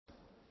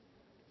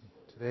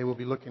Today we'll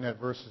be looking at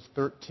verses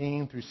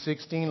 13 through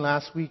 16.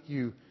 Last week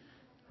you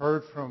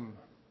heard from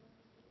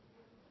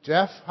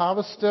Jeff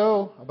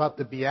Havistow about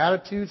the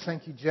Beatitudes.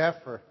 Thank you, Jeff,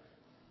 for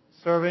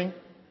serving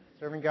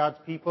God's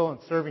people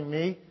and serving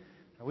me.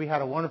 We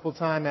had a wonderful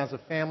time as a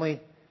family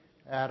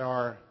at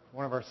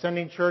one of our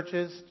sending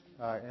churches,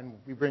 and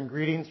we bring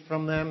greetings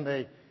from them.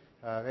 They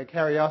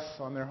carry us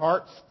on their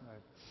hearts.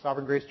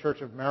 Sovereign Grace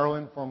Church of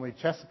Maryland, formerly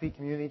Chesapeake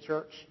Community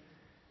Church.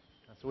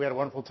 So we had a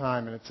wonderful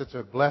time, and it's such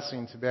a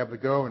blessing to be able to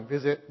go and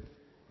visit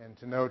and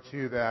to know,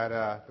 too,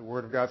 that the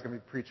Word of God is going to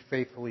be preached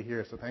faithfully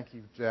here. So thank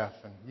you, Jeff.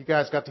 And you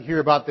guys got to hear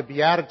about the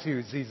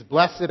Beatitudes, these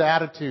blessed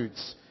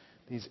attitudes,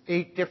 these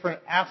 8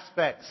 different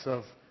aspects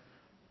of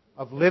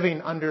living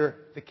under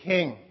the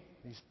King,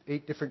 these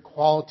 8 different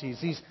qualities,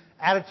 these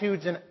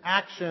attitudes and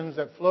actions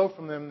that flow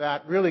from them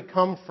that really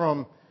come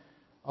from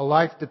a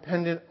life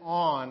dependent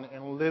on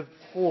and lived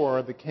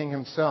for the King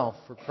himself,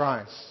 for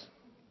Christ.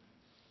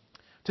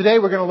 Today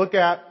we're going to look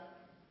at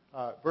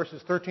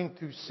verses 13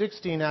 through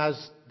 16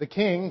 as the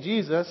King,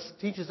 Jesus,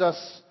 teaches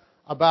us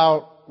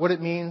about what it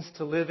means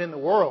to live in the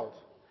world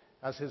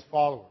as His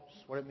followers,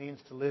 what it means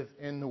to live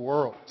in the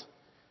world.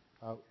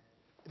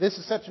 This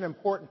is such an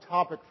important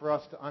topic for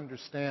us to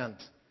understand.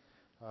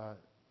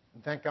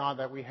 And thank God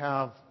that we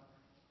have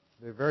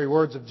the very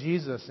words of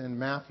Jesus in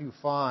Matthew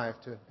 5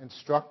 to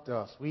instruct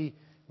us. We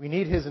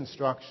need His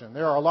instruction.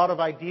 There are a lot of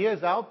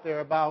ideas out there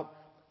about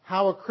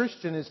how a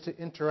Christian is to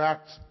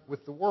interact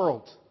with the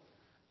world.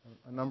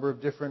 A number of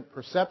different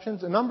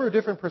perceptions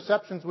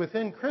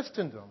within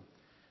Christendom.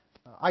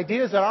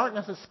 Ideas that aren't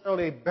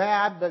necessarily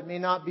bad, but may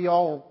not be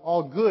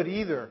all good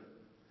either.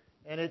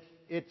 And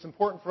it's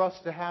important for us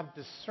to have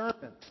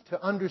discernment,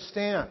 to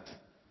understand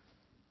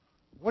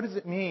what does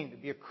it mean to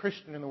be a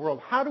Christian in the world?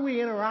 How do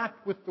we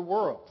interact with the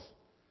world?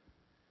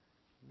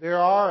 There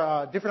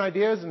are different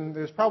ideas, and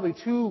there's probably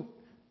two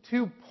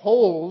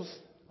poles,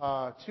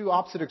 two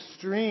opposite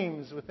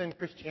extremes within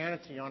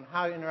Christianity on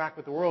how to interact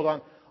with the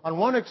world. On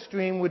one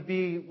extreme would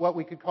be what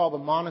we could call the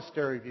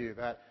monastery view,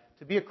 that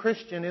to be a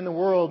Christian in the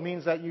world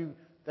means that you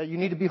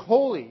need to be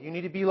holy, you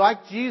need to be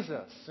like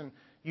Jesus, and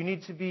you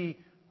need to be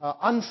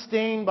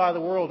unstained by the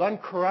world,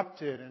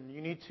 uncorrupted, and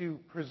you need to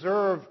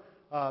preserve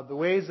the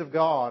ways of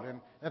God. And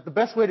that the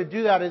best way to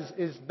do that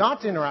is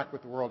not to interact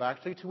with the world,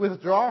 actually, to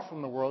withdraw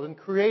from the world and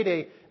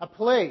create a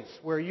place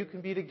where you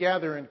can be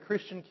together in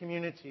Christian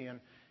community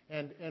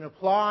and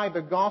apply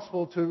the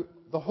gospel to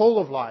the whole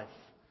of life,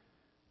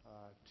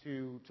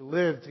 to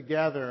live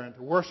together and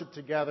to worship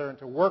together and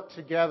to work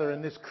together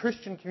in this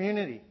Christian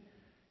community,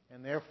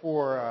 and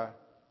therefore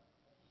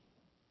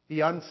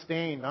be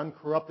unstained,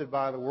 uncorrupted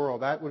by the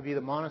world. That would be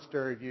the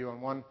monastery view on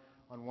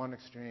one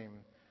extreme.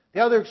 The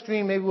other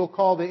extreme maybe we'll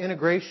call the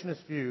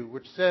integrationist view,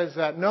 which says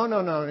that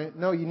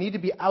no, you need to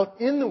be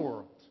out in the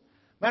world.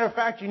 Matter of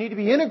fact, you need to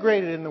be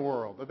integrated in the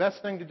world. The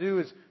best thing to do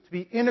is to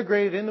be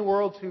integrated in the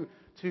world, to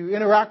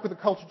interact with the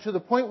culture to the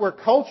point where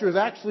culture is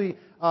actually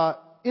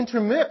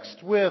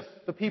intermixed with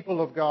the people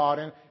of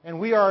God. And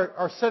we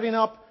are setting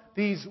up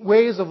these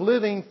ways of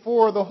living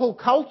for the whole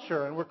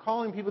culture. And we're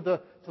calling people to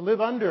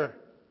live under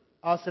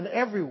us in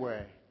every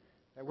way.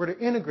 That we're to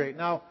integrate.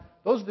 Now,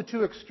 those are the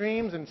two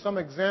extremes, and some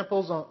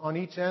examples on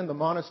each end. The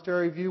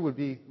monastery view would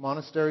be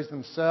monasteries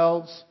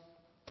themselves.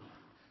 To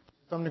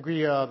some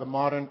degree, the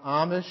modern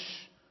Amish.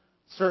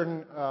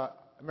 Certain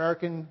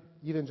American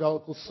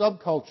evangelical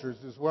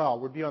subcultures as well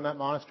would be on that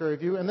monastery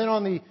view. And then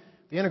on the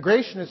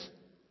integrationist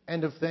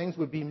end of things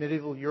would be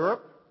medieval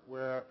Europe,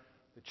 where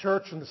the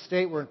church and the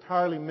state were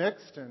entirely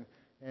mixed,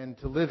 and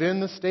to live in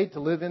the state,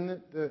 to live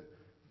in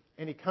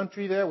any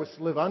country there was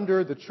to live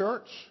under the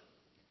church.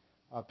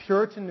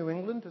 Puritan New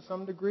England to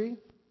some degree. And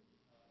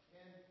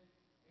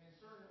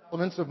certain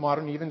elements of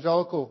modern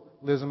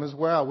evangelicalism as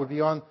well would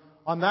be on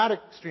that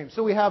extreme.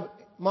 So we have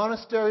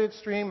monastery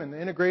extreme and the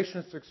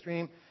integrationist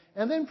extreme,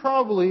 and then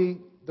probably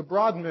the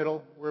broad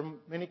middle, where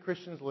many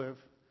Christians live,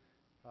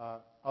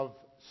 of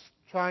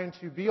trying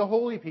to be a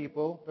holy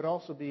people, but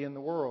also be in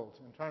the world,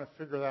 and trying to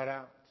figure that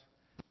out.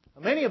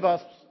 Now, many of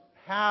us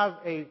have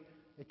a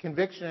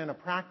conviction and a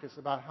practice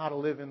about how to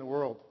live in the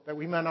world that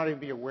we might not even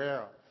be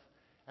aware of.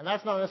 And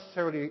that's not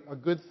necessarily a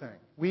good thing.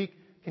 We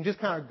can just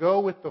kind of go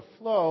with the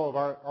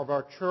flow of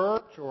our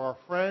church or our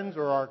friends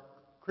or our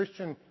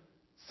Christian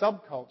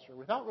subculture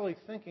without really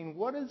thinking,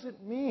 what does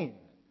it mean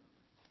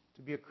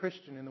to be a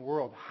Christian in the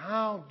world?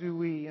 How do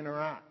we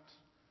interact?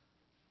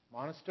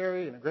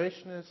 Monastery,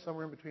 integrationist,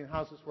 somewhere in between.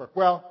 How does this work?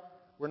 Well,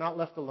 we're not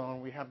left alone.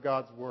 We have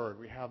God's Word.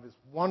 We have this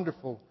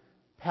wonderful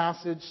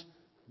passage,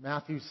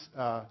 Matthew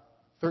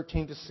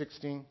 13 to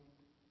 16.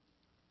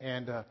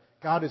 And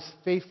God is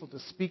faithful to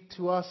speak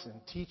to us and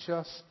teach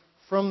us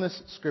from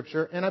this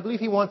Scripture. And I believe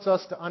He wants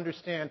us to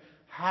understand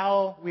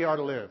how we are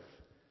to live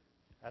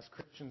as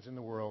Christians in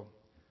the world.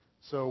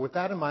 So with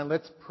that in mind,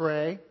 let's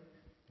pray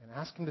and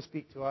ask Him to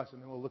speak to us,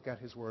 and then we'll look at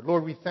His Word.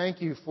 Lord, we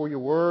thank You for Your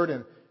Word,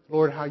 and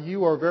Lord, how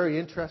You are very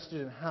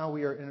interested in how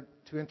we are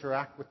to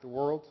interact with the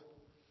world.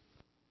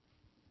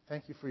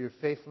 Thank You for Your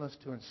faithfulness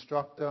to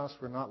instruct us.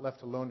 We're not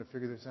left alone to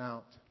figure this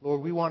out.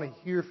 Lord, we want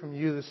to hear from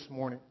You this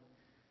morning.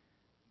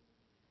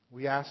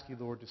 We ask you,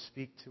 Lord, to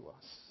speak to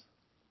us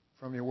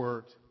from your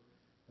word,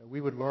 that we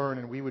would learn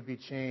and we would be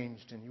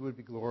changed and you would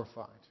be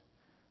glorified.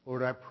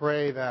 Lord, I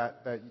pray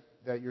that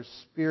your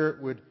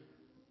Spirit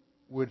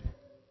would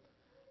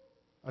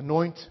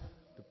anoint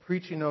the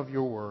preaching of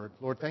your word.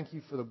 Lord, thank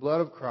you for the blood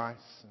of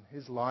Christ and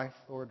his life,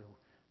 Lord,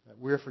 that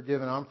we're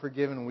forgiven, I'm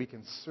forgiven, and we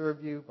can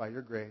serve you by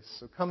your grace.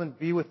 So come and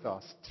be with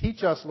us.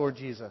 Teach us, Lord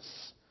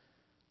Jesus,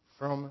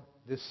 from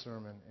this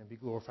sermon, and be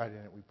glorified in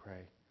it, we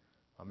pray.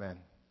 Amen.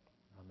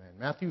 Amen.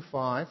 Matthew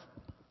 5,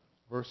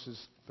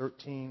 verses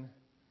 13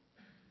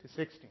 to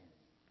 16.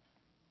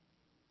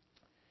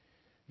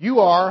 You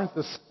are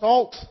the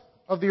salt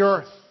of the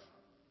earth.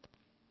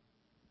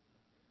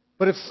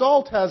 But if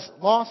salt has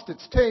lost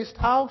its taste,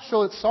 how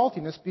shall its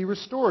saltiness be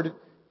restored?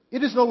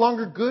 It is no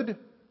longer good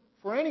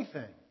for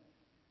anything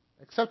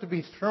except to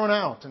be thrown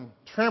out and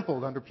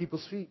trampled under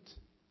people's feet.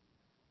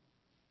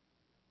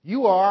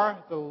 You are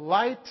the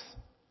light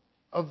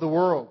of the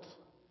world.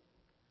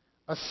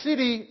 A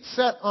city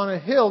set on a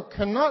hill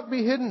cannot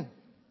be hidden,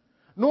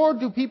 nor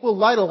do people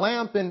light a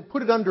lamp and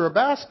put it under a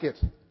basket,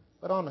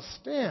 but on a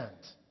stand.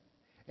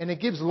 And it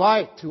gives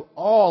light to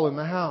all in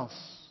the house.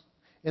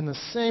 In the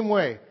same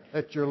way,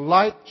 let your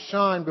light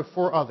shine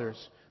before others,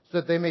 so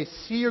that they may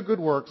see your good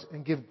works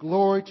and give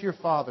glory to your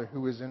Father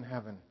who is in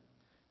heaven.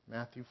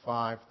 Matthew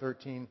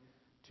 5:13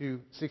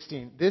 to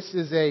 16. This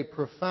is a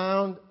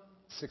profound,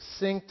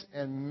 succinct,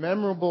 and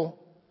memorable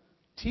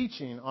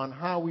teaching on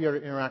how we are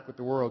to interact with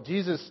the world.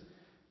 Jesus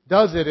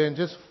does it in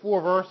just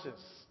 4 verses,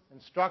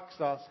 instructs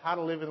us how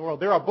to live in the world.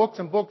 There are books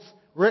and books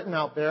written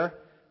out there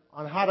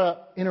on how to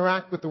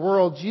interact with the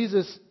world.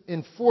 Jesus,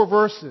 in 4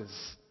 verses,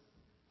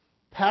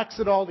 packs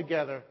it all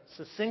together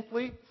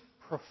succinctly,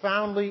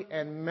 profoundly,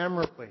 and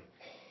memorably.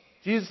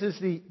 Jesus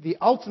is the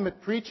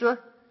ultimate preacher.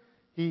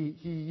 He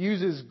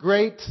uses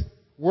great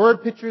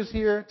word pictures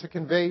here to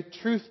convey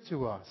truth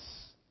to us.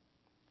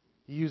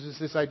 He uses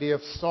this idea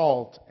of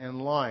salt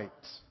and light.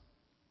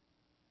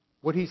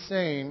 What he's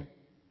saying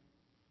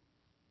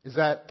is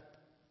that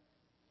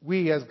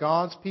we as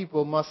God's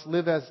people must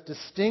live as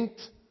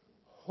distinct,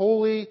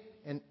 holy,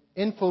 and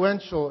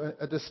influential,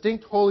 a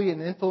distinct, holy,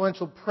 and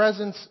influential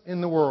presence in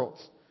the world.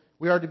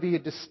 We are to be a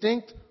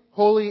distinct,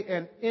 holy,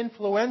 and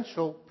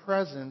influential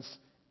presence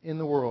in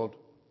the world.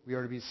 We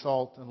are to be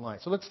salt and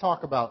light. So let's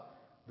talk about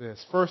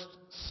this. First,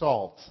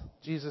 salt.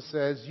 Jesus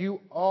says, you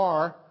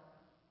are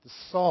the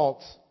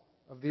salt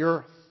of the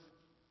earth.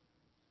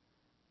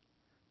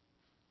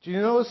 Do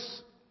you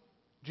notice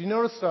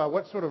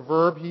what sort of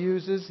verb he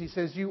uses? He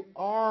says, you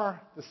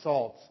are the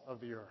salt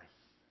of the earth.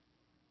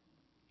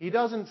 He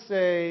doesn't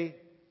say,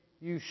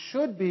 you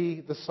should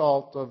be the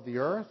salt of the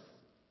earth.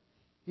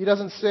 He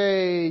doesn't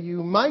say,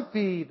 you might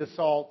be the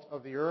salt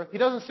of the earth. He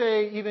doesn't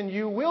say, even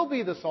you will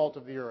be the salt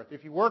of the earth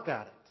if you work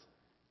at it.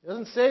 He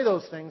doesn't say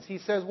those things. He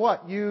says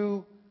what?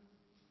 You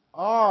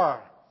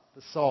are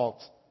the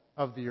salt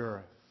of the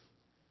earth.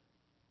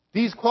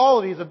 These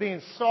qualities of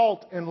being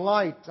salt and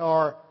light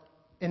are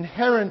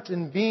inherent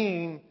in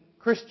being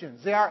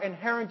Christians. They are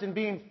inherent in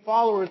being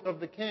followers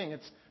of the King.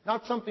 It's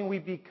not something we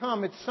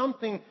become. It's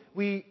something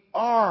we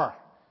are.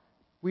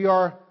 We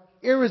are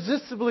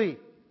irresistibly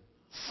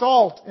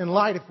salt and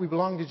light if we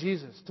belong to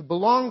Jesus. To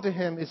belong to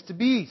Him is to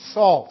be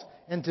salt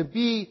and to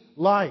be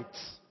light.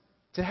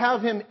 To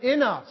have Him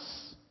in us.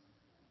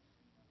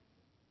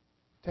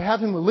 To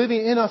have Him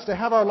living in us. To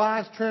have our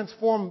lives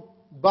transformed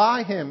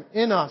by Him,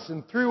 in us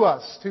and through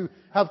us. To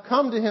have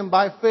come to Him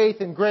by faith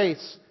and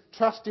grace,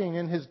 trusting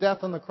in His death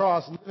on the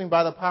cross, living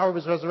by the power of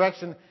His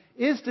resurrection,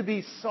 is to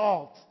be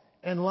salt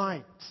and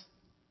light.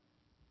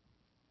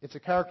 It's a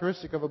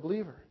characteristic of a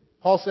believer.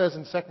 Paul says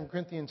in 2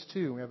 Corinthians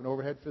 2, we have an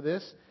overhead for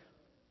this,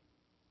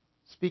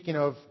 speaking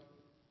of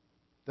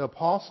the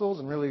apostles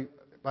and really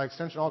by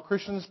extension all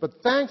Christians,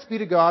 but thanks be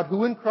to God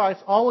who in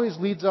Christ always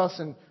leads us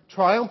in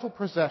triumphal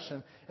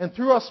procession and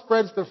through us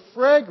spreads the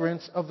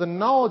fragrance of the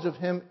knowledge of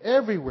Him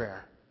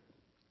everywhere.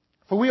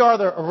 For we are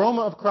the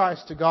aroma of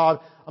Christ to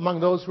God among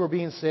those who are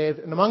being saved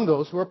and among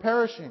those who are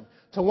perishing.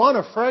 To one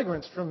a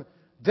fragrance from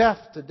death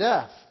to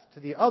death,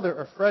 to the other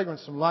a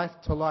fragrance from life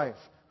to life.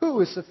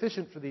 Who is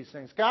sufficient for these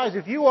things? Guys,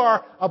 if you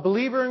are a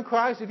believer in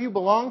Christ, if you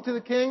belong to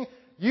the King,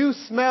 you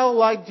smell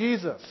like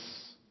Jesus.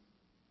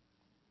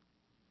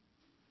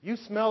 You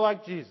smell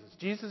like Jesus.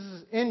 Jesus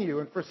is in you.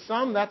 And for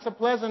some, that's a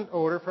pleasant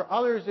odor. For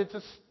others, it's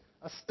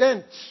a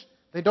stench.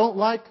 They don't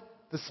like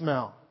the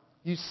smell.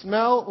 You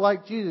smell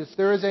like Jesus.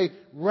 There is a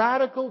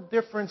radical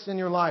difference in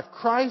your life.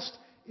 Christ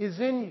is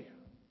in you.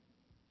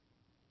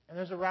 And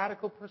there's a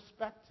radical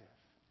perspective.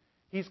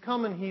 He's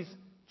come and He's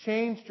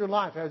changed your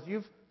life. As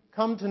you've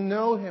come to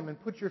know Him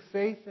and put your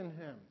faith in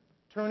Him,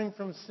 turning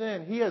from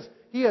sin,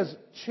 He has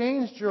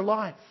changed your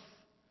life.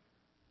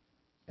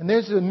 And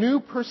there's a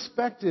new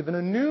perspective and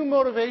a new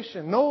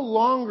motivation. No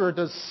longer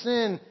does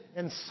sin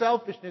and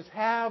selfishness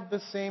have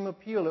the same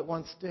appeal it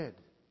once did.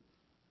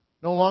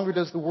 No longer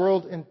does the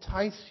world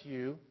entice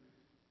you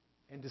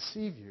and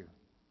deceive you.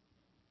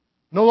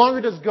 No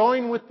longer does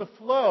going with the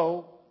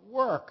flow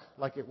work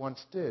like it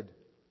once did.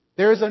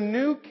 There is a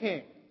new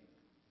King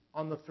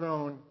on the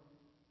throne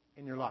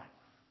in your life.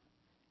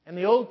 And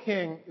the old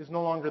king is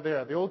no longer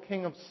there. The old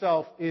king of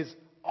self is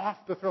off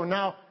the throne.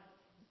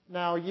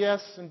 Now,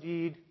 yes,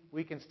 indeed,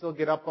 we can still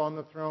get up on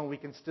the throne. We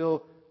can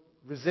still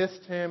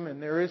resist him, and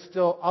there is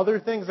still other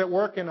things that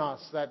work in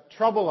us that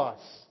trouble us.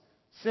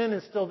 Sin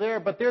is still there,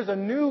 but there's a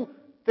new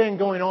thing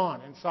going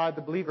on inside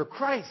the believer.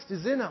 Christ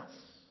is in us.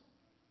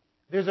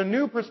 There's a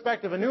new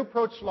perspective, a new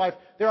approach to life.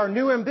 There are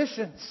new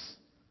ambitions.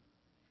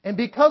 And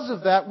because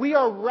of that, we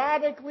are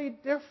radically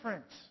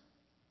different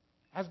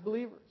as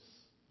believers.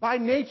 By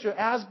nature,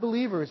 as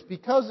believers,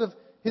 because of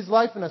his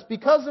life in us,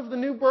 because of the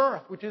new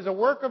birth, which is a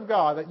work of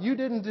God that you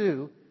didn't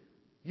do,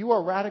 you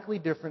are radically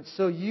different.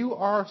 So you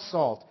are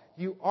salt.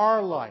 You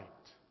are light.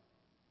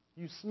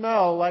 You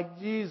smell like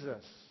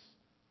Jesus.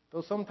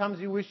 Though sometimes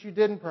you wish you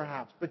didn't,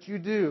 perhaps, but you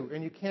do,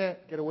 and you can't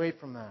get away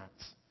from that.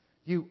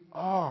 You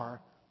are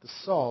the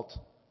salt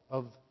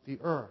of the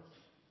earth.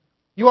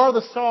 You are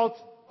the salt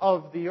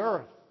of the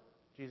earth,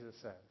 Jesus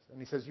says. And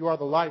he says, you are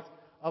the light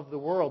of the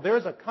world. There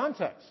is a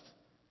context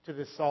to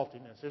this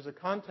saltiness. There's a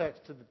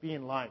context to the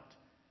being light.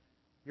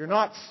 You're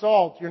not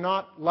salt. You're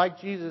not like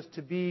Jesus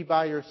to be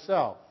by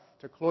yourself,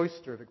 to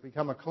cloister, to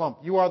become a clump.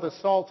 You are the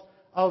salt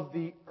of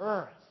the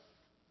earth.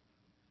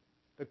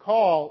 The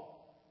call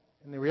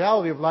and the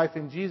reality of life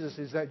in Jesus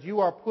is that you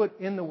are put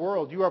in the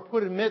world. You are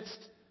put amidst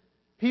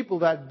people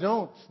that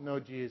don't know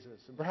Jesus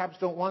and perhaps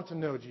don't want to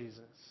know Jesus.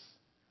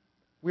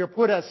 We are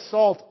put as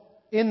salt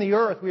in the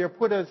earth. We are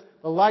put as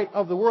the light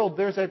of the world.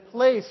 There's a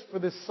place for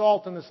this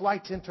salt and this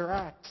light to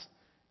interact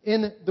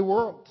in the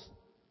world.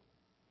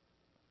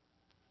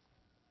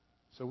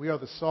 So we are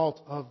the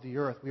salt of the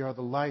earth. We are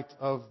the light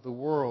of the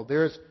world.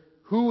 There's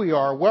who we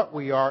are, what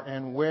we are,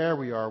 and where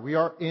we are. We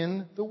are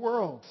in the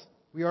world.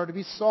 We are to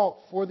be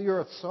salt for the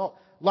earth, salt,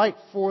 light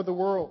for the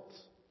world.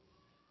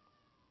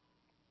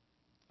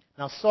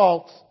 Now,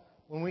 salt,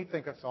 when we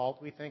think of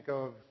salt, we think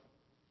of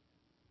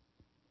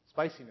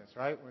spiciness,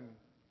 right? When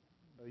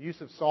the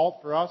use of salt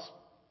for us,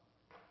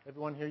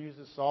 everyone here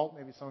uses salt.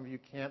 Maybe some of you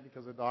can't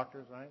because of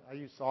doctors, right? I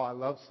use salt. I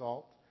love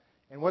salt.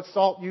 And what's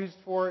salt used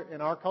for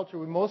in our culture?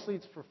 Mostly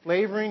it's for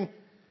flavoring.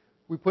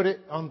 We put it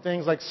on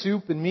things like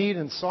soup and meat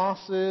and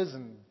sauces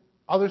and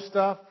other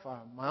stuff.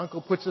 My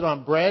uncle puts it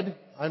on bread.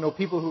 I know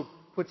people who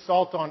put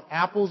salt on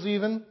apples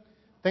even.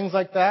 Things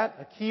like that.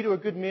 A key to a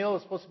good meal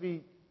is supposed to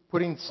be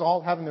putting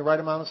salt, having the right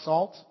amount of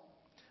salt.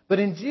 But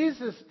in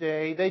Jesus'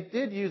 day, they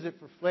did use it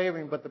for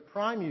flavoring, but the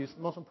prime use,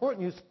 the most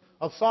important use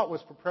of salt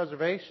was for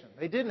preservation.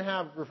 They didn't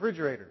have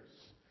refrigerators.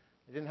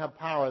 They didn't have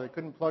power. They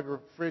couldn't plug a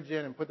fridge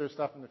in and put their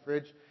stuff in the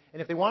fridge.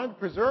 And if they wanted to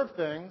preserve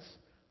things,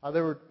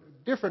 there were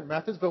different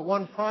methods, but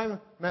one prime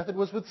method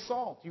was with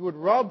salt. You would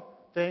rub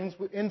things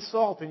in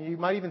salt, and you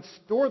might even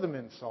store them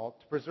in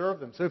salt to preserve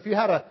them. So if you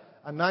had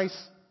a nice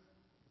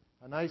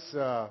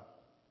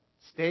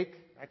steak,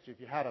 actually if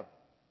you had a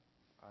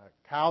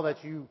cow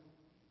that you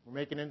were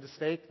making into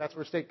steak, that's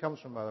where steak comes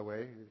from, by the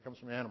way. It comes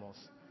from animals.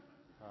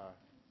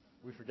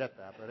 We forget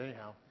that, but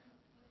anyhow,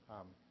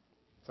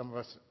 some of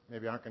us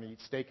maybe aren't going to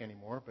eat steak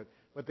anymore,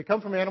 but they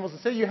come from animals.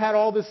 And say you had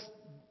all this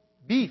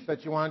beef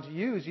that you wanted to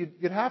use,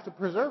 you'd have to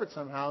preserve it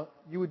somehow.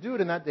 You would do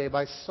it in that day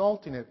by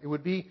salting it. It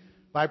would be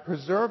by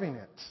preserving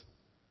it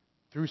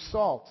through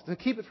salt to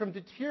keep it from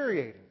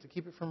deteriorating, to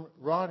keep it from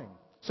rotting.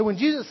 So when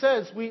Jesus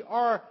says, you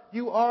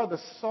are the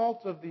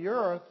salt of the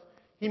earth,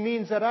 he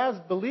means that as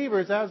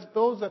believers, as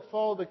those that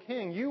follow the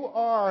King, you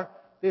are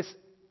this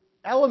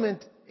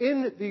element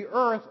in the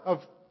earth of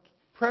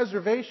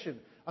preservation,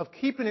 of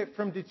keeping it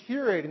from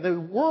deteriorating. The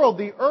world,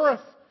 the earth,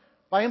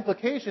 by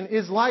implication,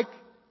 is like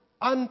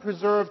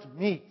unpreserved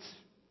meat.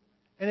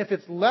 And if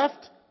it's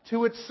left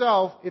to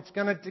itself, it's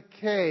going to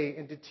decay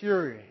and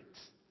deteriorate.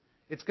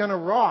 It's going to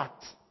rot.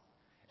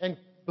 And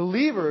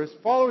believers,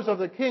 followers of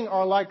the King,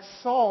 are like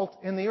salt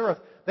in the earth.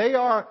 They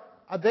are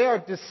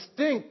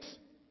distinct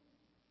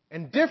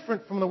and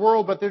different from the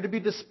world, but they're to be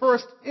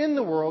dispersed in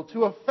the world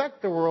to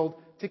affect the world,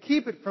 to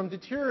keep it from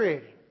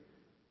deteriorating,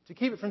 to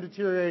keep it from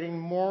deteriorating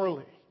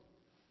morally.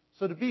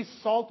 So to be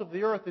salt of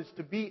the earth is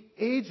to be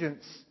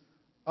agents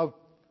of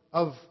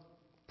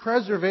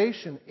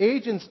preservation,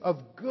 agents of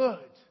good,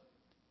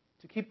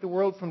 to keep the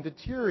world from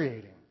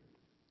deteriorating.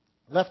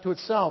 Left to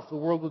itself, the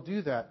world will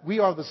do that. We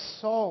are the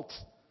salt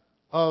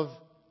of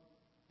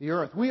the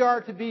earth. We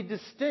are to be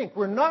distinct.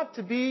 We're not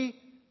to be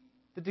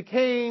the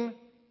decaying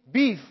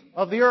beef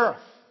of the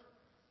earth.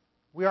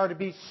 We are to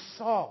be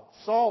salt.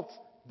 Salt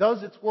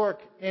does its work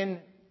in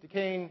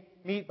decaying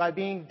meat by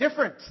being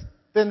different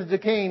than the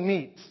decaying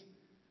meat.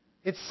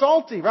 It's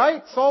salty,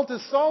 right? Salt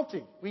is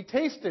salty. We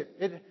taste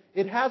it.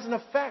 It has an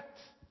effect.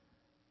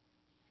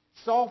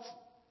 Salt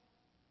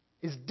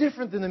is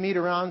different than the meat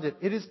around it.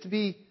 It is to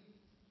be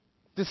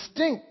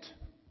distinct.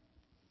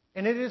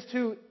 And it is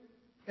to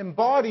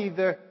embody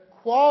the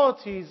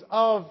qualities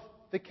of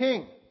the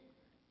King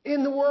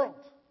in the world.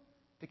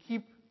 To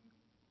keep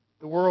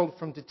the world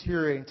from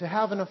deteriorating. To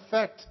have an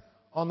effect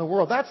on the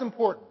world. That's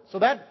important. So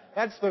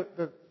that's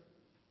the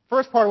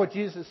first part of what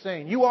Jesus is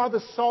saying. You are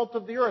the salt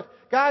of the earth.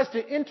 Guys,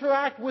 to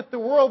interact with the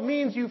world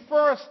means you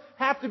first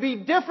have to be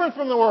different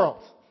from the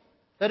world.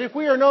 That if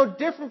we are no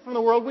different from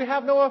the world, we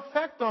have no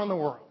effect on the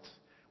world.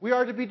 We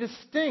are to be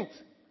distinct.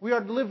 We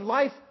are to live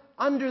life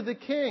under the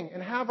King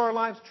and have our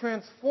lives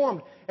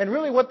transformed. And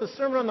really what the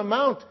Sermon on the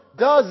Mount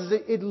does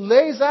is it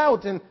lays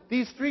out in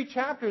these 3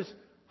 chapters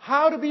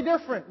how to be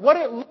different, what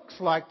it looks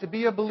like to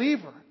be a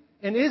believer.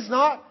 And is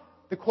not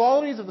the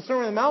qualities of the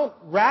Sermon on the Mount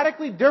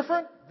radically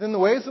different than the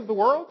ways of the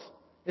world?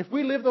 If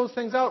we live those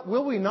things out,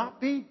 will we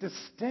not be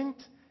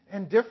distinct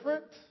and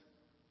different?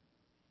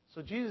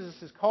 So Jesus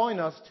is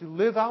calling us to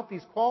live out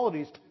these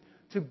qualities,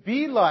 to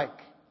be like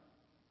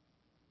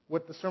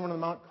what the Sermon on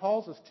the Mount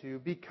calls us to,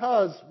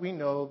 because we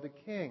know the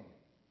King.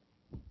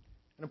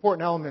 An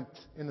important element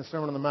in the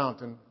Sermon on the Mount,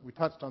 and we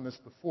touched on this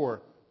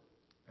before,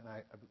 and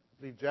I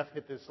believe Jeff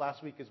hit this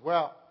last week as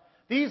well.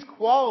 These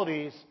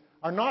qualities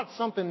are not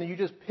something that you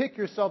just pick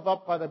yourself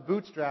up by the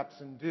bootstraps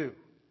and do.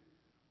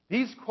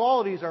 These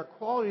qualities are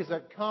qualities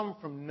that come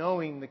from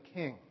knowing the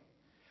King.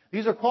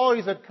 These are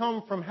qualities that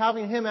come from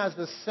having Him as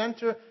the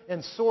center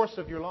and source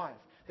of your life.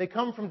 They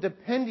come from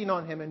depending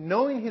on Him and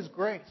knowing His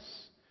grace.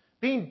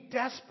 Being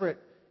desperate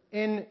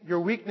in your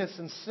weakness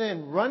and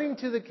sin, running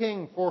to the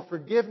King for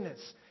forgiveness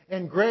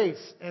and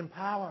grace and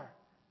power.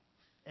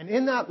 And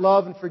in that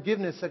love and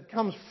forgiveness that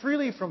comes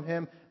freely from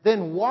Him,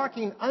 then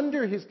walking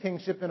under His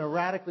kingship in a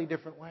radically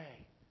different way.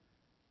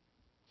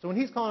 So when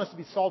He's calling us to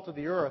be salt of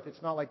the earth,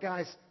 it's not like,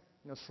 guys,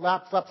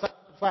 slap,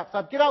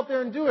 get out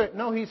there and do it.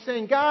 No, He's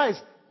saying, guys,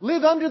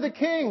 live under the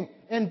King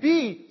and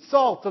be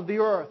salt of the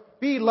earth.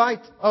 Be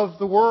light of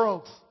the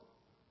world.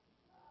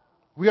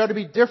 We are to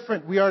be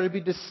different. We are to be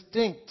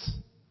distinct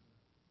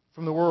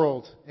from the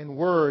world in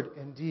word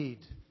and deed.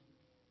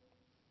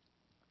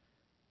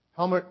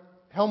 Helmut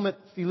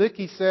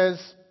Thielicke says,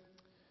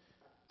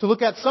 to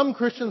look at some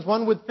Christians,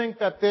 one would think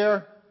that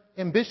their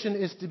ambition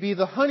is to be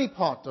the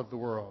honeypot of the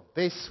world.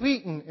 They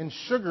sweeten and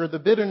sugar the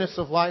bitterness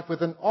of life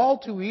with an all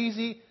too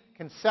easy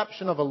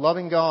conception of a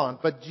loving God.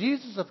 But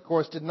Jesus, of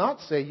course, did not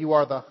say you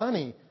are the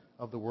honey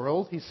of the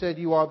world. He said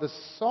you are the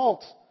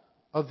salt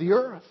of the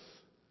earth.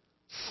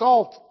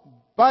 Salt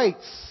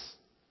bites.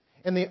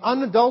 And the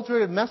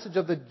unadulterated message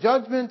of the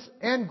judgment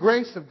and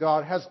grace of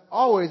God has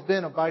always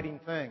been a biting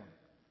thing.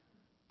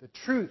 The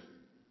truth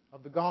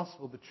of the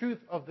gospel, the truth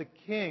of the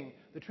King,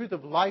 the truth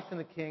of life in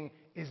the King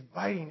is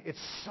biting. It's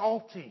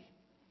salty.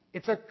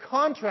 It's a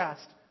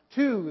contrast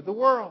to the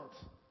world.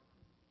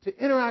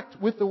 To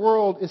interact with the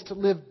world is to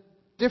live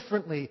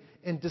differently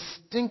and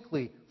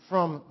distinctly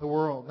from the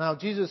world. Now,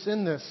 Jesus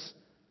in this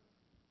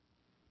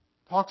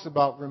talks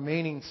about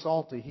remaining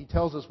salty. He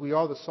tells us we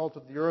are the salt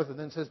of the earth and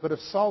then says, but if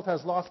salt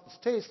has lost its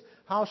taste,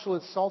 how shall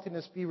its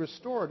saltiness be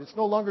restored? It's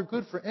no longer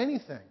good for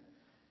anything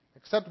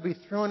except to be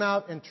thrown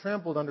out and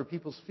trampled under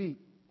people's feet.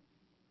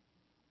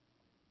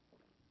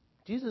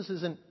 Jesus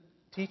isn't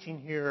teaching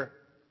here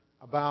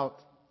about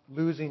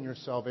losing your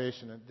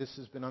salvation. And this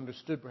has been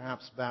understood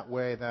perhaps that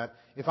way, that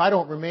if I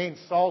don't remain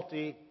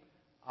salty,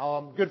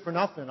 I'm good for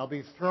nothing. I'll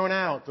be thrown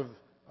out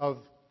of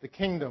the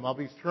kingdom. I'll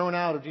be thrown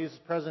out of Jesus'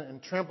 presence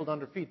and trampled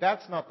under feet.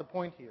 That's not the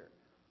point here.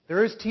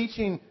 There is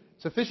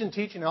sufficient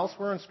teaching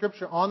elsewhere in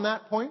Scripture on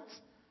that point.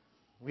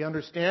 We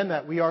understand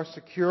that we are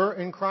secure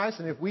in Christ,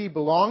 and if we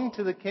belong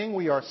to the King,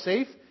 we are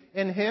safe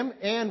in Him,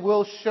 and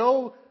will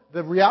show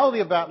the reality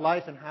of that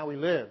life and how we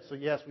live. So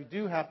yes, we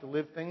do have to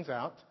live things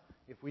out.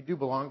 If we do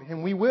belong to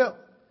Him, we will.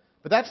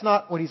 But that's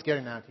not what He's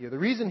getting at here. The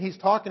reason He's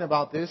talking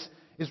about this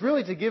is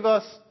really to give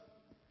us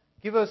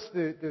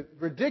the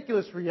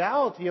ridiculous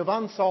reality of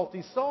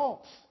unsalty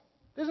salt.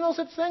 There's no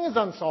such thing as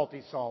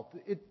unsalty salt.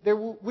 There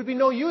would be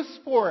no use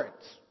for it.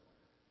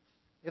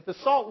 If the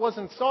salt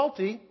wasn't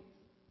salty,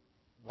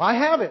 why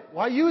have it?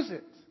 Why use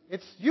it?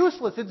 It's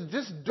useless. It's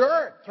just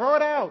dirt. Throw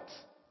it out.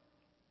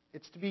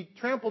 It's to be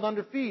trampled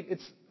under feet.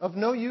 It's of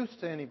no use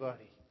to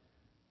anybody.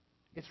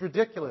 It's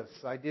ridiculous,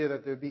 the idea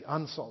that there would be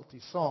unsalty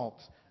salt.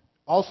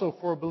 Also,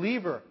 for a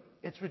believer,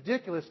 it's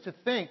ridiculous to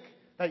think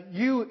that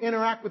you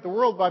interact with the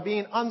world by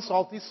being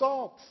unsalty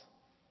salt.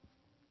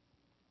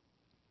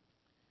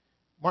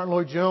 Martin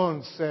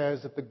Lloyd-Jones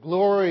says that the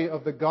glory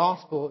of the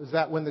gospel is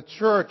that when the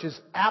church is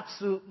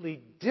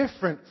absolutely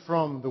different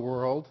from the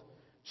world,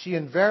 she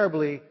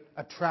invariably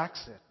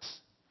attracts it.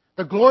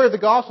 The glory of the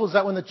gospel is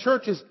that when the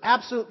church is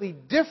absolutely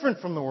different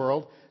from the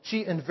world,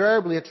 she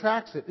invariably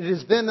attracts it. It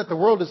is then that the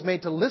world is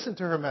made to listen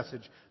to her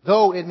message,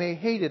 though it may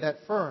hate it at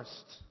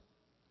first.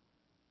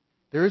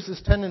 There is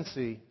this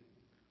tendency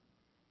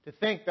to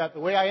think that the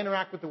way I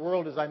interact with the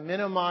world is I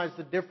minimize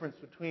the difference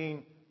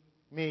between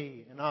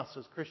me and us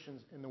as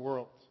Christians in the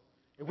world.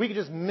 If we could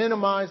just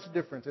minimize the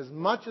difference as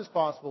much as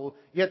possible,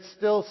 yet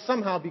still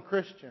somehow be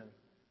Christian,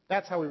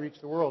 that's how we reach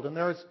the world. And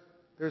there's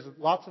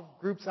lots of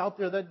groups out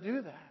there that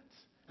do that.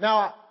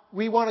 Now,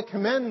 we want to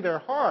commend their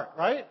heart,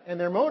 right, and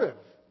their motive.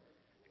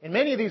 And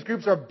many of these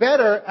groups are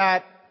better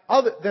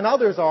than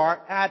others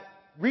are at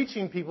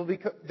reaching people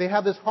because they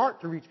have this heart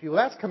to reach people.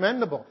 That's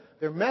commendable.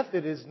 Their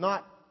method is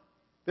not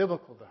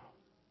biblical, though.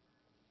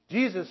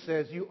 Jesus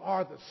says you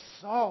are the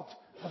salt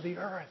of the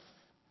earth.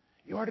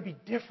 You are to be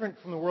different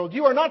from the world.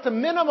 You are not to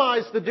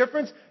minimize the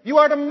difference. You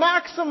are to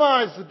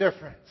maximize the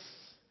difference.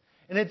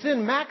 And it's in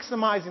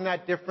maximizing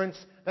that difference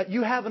that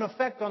you have an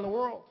effect on the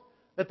world.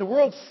 That the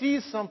world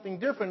sees something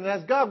different. And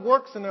as God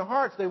works in their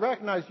hearts, they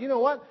recognize, you know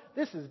what?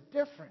 This is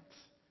different.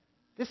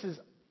 This is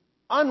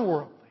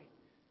unworldly.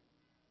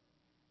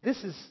 This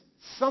is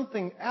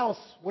something else.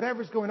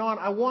 Whatever's going on,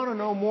 I want to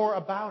know more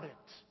about it.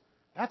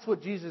 That's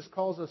what Jesus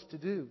calls us to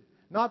do,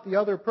 not the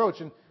other approach.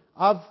 And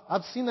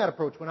I've seen that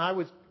approach. When I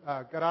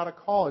got out of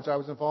college, I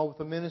was involved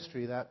with a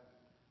ministry that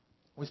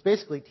was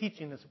basically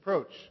teaching this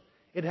approach.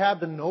 It had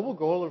the noble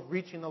goal of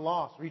reaching the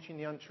lost, reaching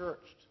the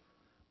unchurched.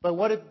 But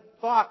what it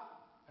thought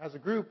as a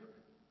group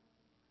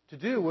to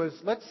do was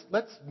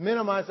let's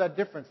minimize that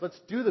difference. Let's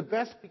do the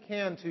best we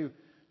can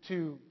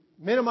to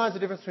minimize the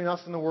difference between us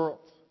and the world.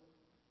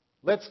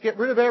 Let's get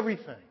rid of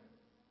everything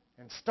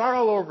and start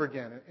all over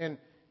again.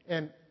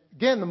 And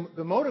again,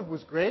 the motive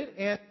was great,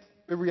 and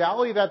the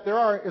reality that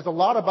is a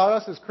lot about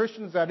us as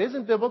Christians that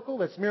isn't biblical,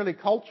 that's merely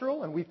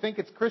cultural, and we think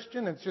it's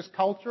Christian, it's just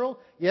cultural.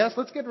 Yes,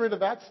 let's get rid of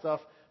that stuff.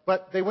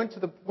 But they went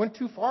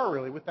too far,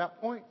 really, with that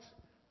point.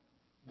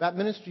 That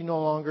ministry no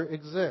longer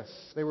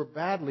exists. They were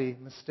badly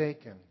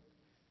mistaken.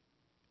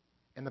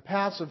 And the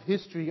paths of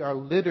history are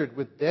littered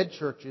with dead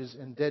churches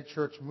and dead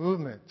church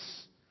movements,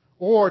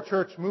 or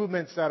church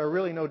movements that are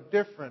really no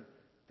different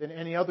than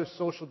any other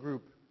social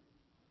group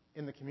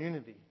in the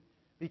community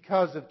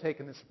because they've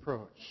taken this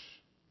approach.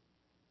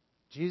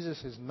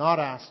 Jesus is not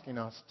asking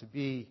us to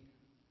be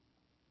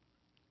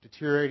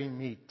deteriorating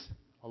meat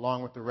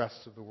along with the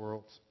rest of the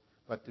world,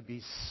 but to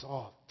be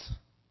salt.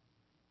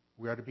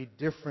 We are to be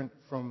different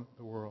from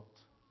the world.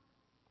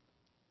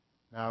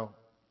 Now,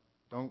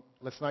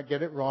 let's not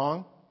get it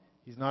wrong.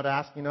 He's not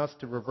asking us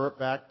to revert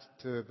back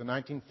to the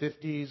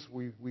 1950s.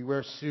 We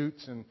wear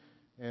suits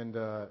and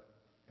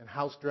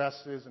house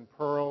dresses and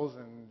pearls,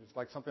 and it's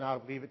like something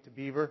out of Leave It to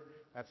Beaver.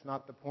 That's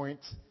not the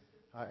point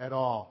at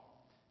all.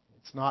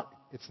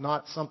 It's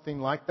not something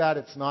like that.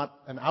 It's not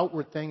an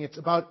outward thing. It's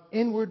about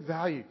inward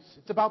values.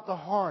 It's about the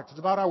heart. It's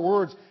about our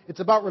words. It's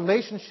about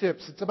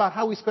relationships. It's about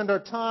how we spend our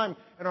time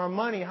and our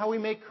money, how we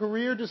make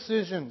career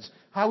decisions,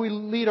 how we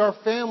lead our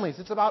families.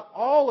 It's about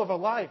all of our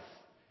life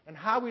and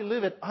how we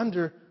live it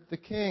under the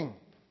King.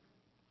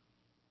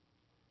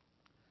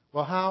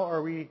 Well, how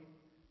are we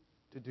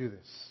to do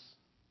this?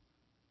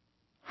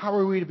 How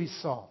are we to be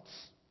salt?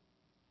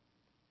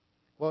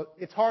 Well,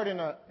 it's hard in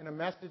a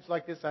message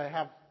like this. I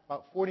have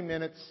about 40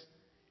 minutes,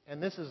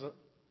 and this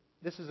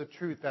is a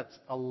truth that's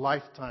a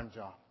lifetime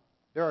job.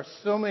 There are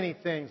so many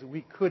things that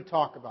we could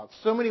talk about,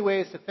 so many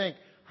ways to think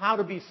how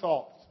to be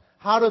salt,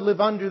 how to live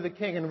under the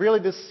King, and really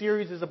this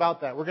series is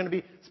about that. We're going to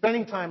be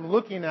spending time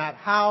looking at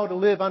how to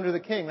live under the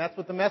King. That's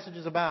what the message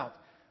is about.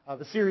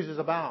 The series is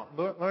about,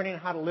 learning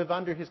how to live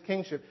under His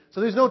kingship.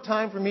 So there's no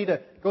time for me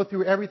to go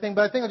through everything,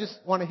 but I think I just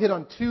want to hit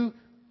on two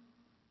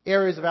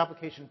areas of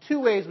application, two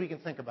ways we can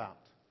think about.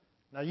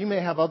 Now, you may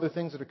have other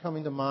things that are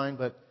coming to mind,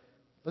 but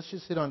let's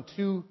just hit on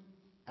two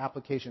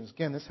applications.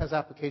 Again, this has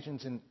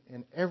applications in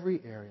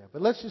every area,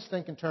 but let's just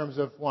think in terms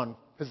of, one,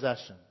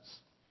 possessions.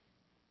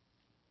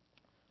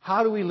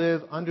 How do we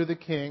live under the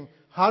King?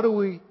 How do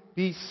we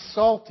be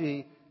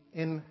salty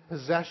in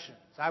possessions?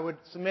 I would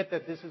submit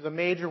that this is a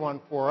major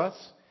one for us.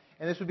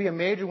 And this would be a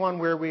major one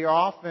where we are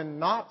often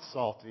not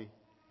salty.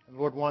 And the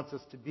Lord wants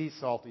us to be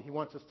salty. He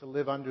wants us to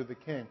live under the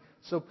King.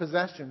 So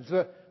possessions.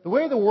 The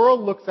way the world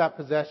looks at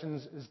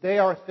possessions is they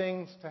are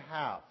things to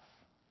have.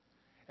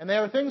 And they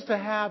are things to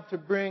have to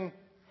bring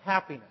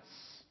happiness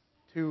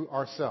to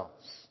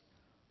ourselves.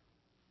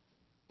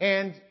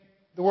 And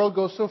the world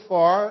goes so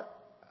far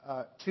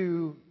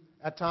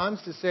at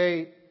times to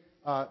say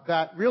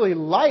that really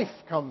life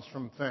comes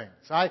from things.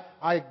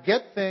 I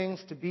get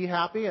things to be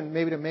happy and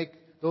maybe to make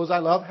those I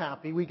love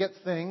happy. We get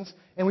things,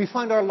 and we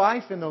find our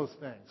life in those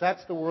things.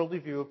 That's the worldly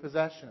view of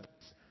possessions.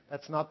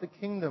 That's not the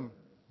kingdom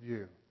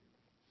view.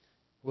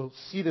 We'll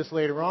see this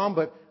later on,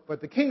 but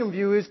the kingdom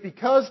view is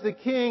because the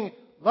King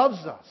loves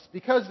us,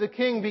 because the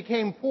King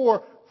became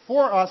poor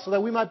for us so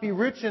that we might be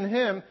rich in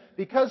Him,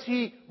 because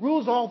He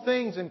rules all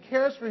things and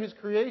cares for His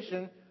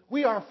creation,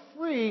 we are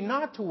free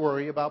not to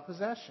worry about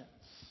possessions.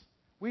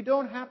 We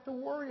don't have to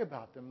worry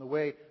about them the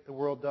way the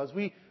world does.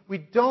 We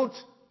don't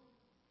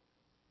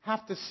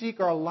have to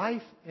seek our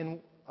life in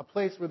a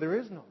place where there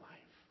is no life.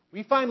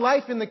 We find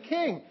life in the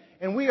King,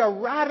 and we are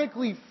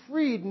radically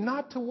freed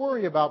not to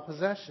worry about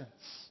possessions.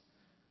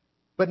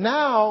 But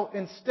now,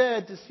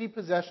 instead, to see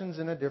possessions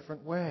in a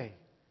different way.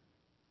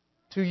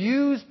 To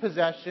use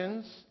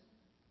possessions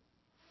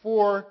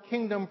for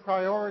kingdom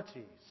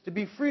priorities. To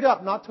be freed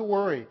up, not to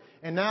worry.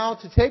 And now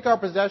to take our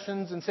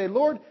possessions and say,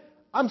 Lord,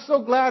 I'm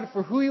so glad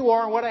for who You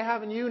are and what I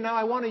have in You. Now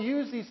I want to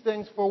use these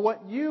things for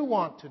what You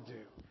want to do.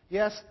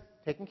 Yes,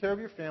 taking care of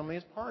your family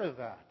is part of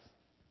that.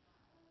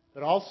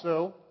 But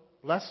also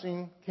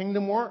blessing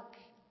kingdom work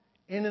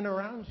in and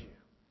around you.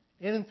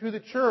 In and through the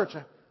church,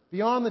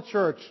 beyond the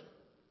church,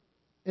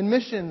 in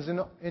missions,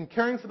 in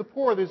caring for the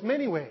poor. There's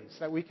many ways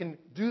that we can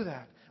do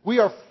that. We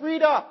are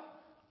freed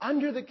up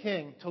under the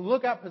King to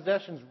look at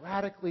possessions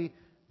radically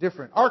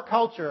different. Our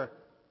culture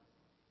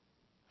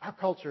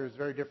is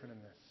very different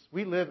in this.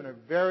 We live in a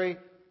very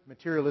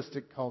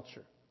materialistic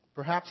culture.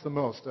 perhaps the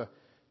most.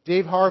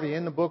 Dave Harvey,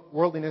 in the book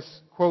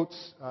Worldliness,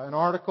 quotes an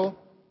article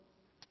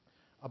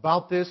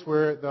about this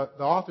where the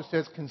author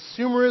says,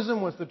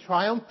 consumerism was the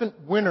triumphant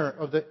winner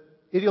of the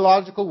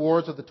ideological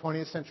wars of the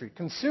 20th century.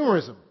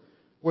 Consumerism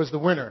was the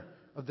winner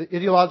of the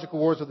ideological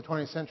wars of the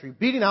 20th century,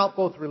 beating out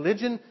both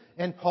religion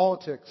and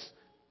politics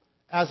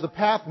as the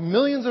path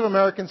millions of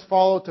Americans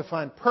followed to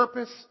find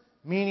purpose,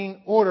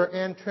 meaning, order,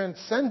 and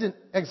transcendent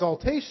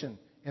exaltation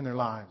in their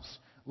lives.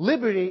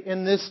 Liberty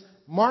in this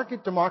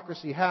market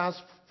democracy has,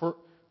 for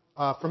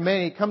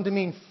many, come to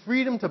mean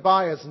freedom to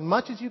buy as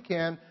much as you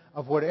can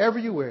of whatever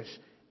you wish,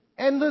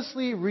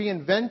 endlessly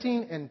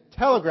reinventing and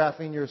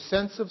telegraphing your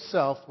sense of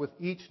self with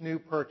each new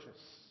purchase.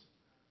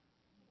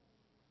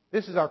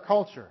 This is our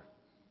culture.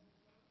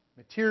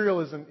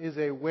 Materialism is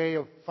a way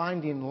of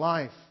finding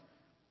life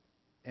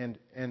and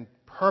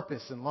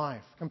purpose in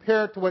life.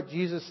 Compare it to what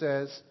Jesus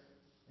says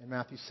in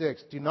Matthew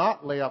 6. Do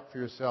not lay up for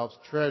yourselves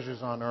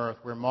treasures on earth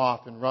where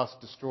moth and rust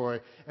destroy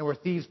and where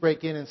thieves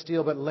break in and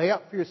steal, but lay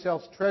up for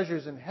yourselves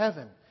treasures in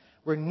heaven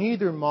where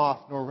neither moth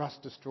nor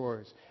rust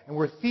destroys and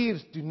where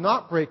thieves do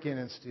not break in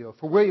and steal.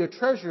 For where your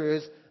treasure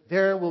is,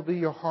 there will be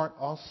your heart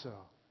also.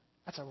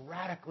 That's a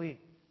radically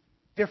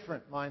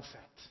different mindset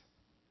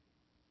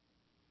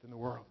than the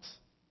world's.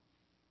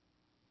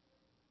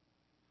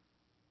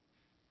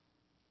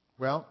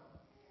 Well,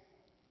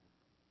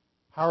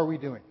 how are we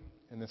doing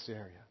in this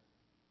area?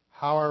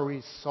 How are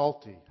we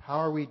salty? How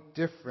are we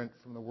different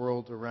from the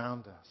world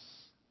around us?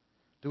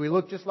 Do we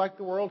look just like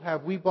the world?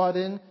 Have we bought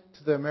into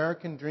the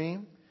American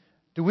dream?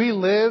 Do we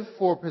live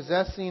for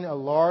possessing a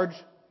large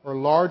or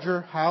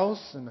larger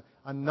house and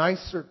a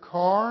nicer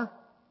car?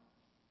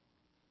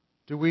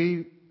 Do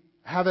we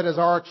have it as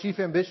our chief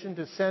ambition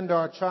to send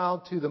our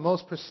child to the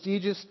most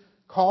prestigious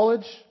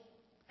college?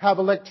 Have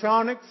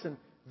electronics and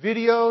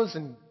videos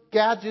and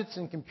gadgets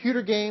and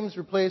computer games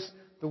replace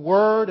the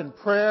Word and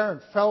prayer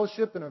and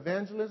fellowship and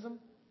evangelism?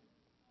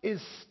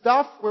 Is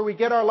stuff where we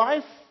get our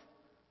life?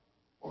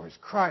 Or is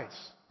Christ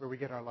where we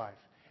get our life?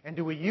 And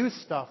do we use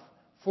stuff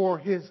for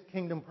His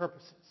kingdom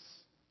purposes?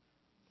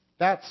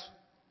 That's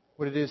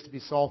what it is to be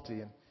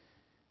salty.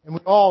 And we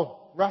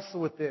all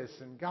wrestle with this.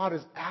 And God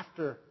is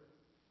after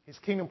His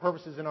kingdom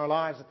purposes in our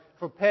lives.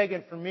 For Peg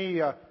and for me,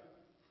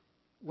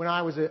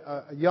 when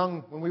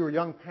we were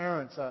young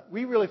parents,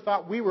 we really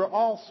thought we were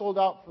all sold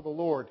out for the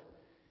Lord.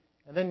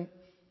 And then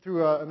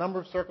through a number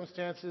of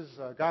circumstances,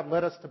 God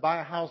led us to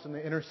buy a house in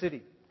the inner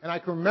city. And I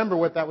can remember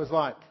what that was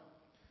like.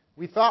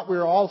 We thought we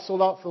were all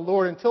sold out for the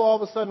Lord until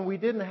all of a sudden we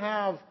didn't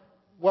have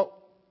what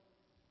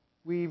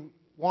we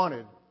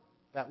wanted.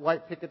 That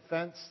white picket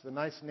fence, the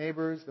nice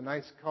neighbors, the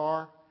nice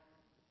car,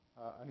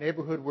 a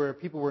neighborhood where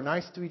people were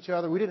nice to each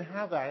other. We didn't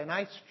have that. And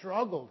I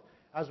struggled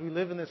as we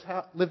lived in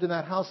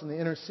that house in the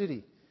inner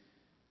city,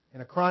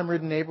 in a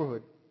crime-ridden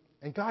neighborhood.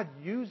 And God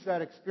used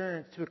that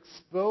experience to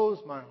expose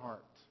my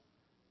heart.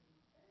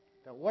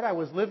 That what I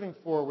was living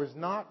for was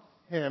not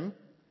Him.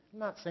 I'm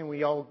not saying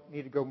we all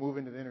need to go move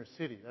into the inner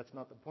city. That's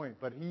not the point.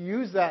 But He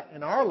used that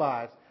in our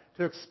lives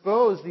to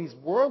expose these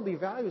worldly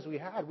values we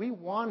had. We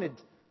wanted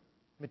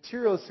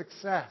material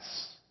success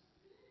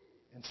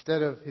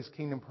instead of His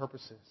kingdom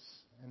purposes.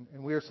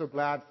 And we are so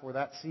glad for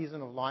that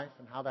season of life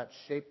and how that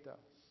shaped us.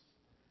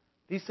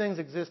 These things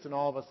exist in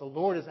all of us. The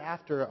Lord is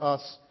after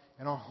us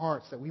in our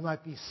hearts that we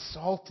might be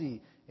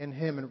salty in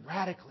Him and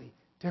radically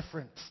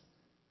different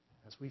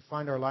as we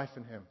find our life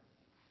in Him.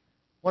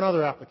 One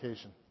other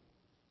application.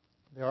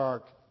 There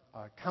are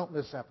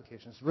countless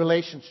applications.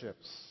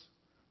 Relationships.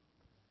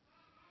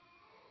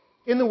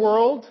 In the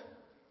world,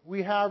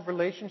 we have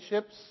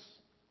relationships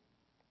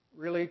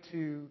really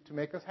to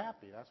make us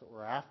happy. That's what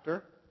we're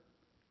after.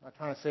 I'm not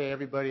trying to say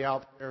everybody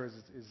out there is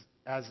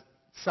as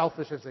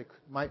selfish as they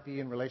might be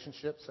in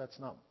relationships. That's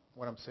not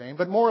what I'm saying.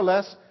 But more or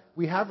less,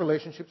 we have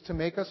relationships to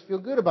make us feel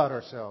good about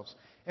ourselves.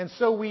 And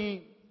so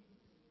we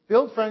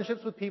build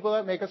friendships with people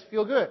that make us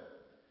feel good.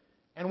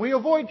 And we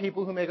avoid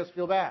people who make us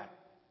feel bad.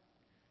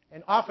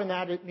 And often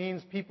it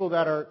means people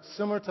that are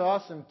similar to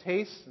us in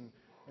tastes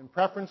and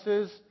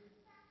preferences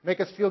make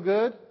us feel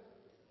good.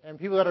 And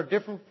people that are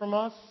different from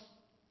us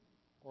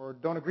or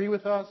don't agree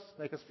with us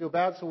make us feel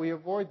bad, so we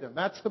avoid them.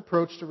 That's the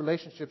approach to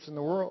relationships in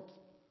the world.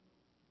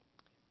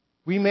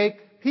 We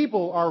make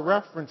people our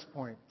reference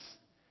points.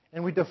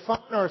 And we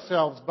define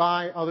ourselves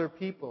by other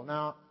people.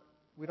 Now,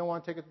 we don't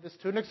want to take this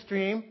to an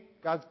extreme.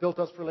 God's built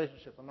us for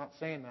relationships. I'm not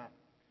saying that.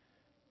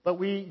 But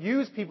we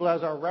use people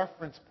as our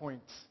reference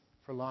points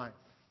for life.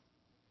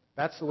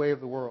 That's the way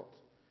of the world.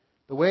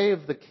 The way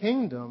of the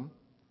kingdom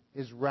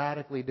is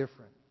radically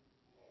different.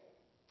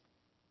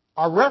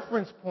 Our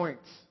reference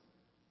points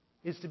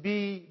is to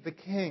be the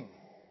King.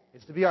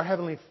 It's to be our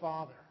Heavenly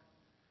Father.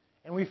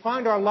 And we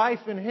find our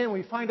life in Him.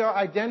 We find our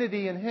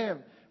identity in Him.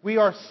 We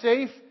are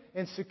safe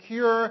and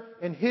secure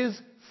in His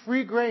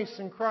free grace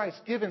in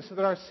Christ given so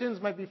that our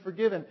sins might be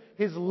forgiven.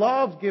 His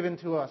love given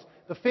to us.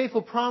 The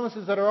faithful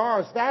promises that are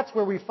ours. That's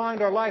where we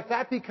find our life.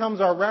 That becomes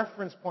our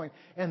reference point.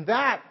 And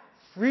that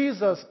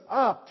frees us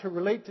up to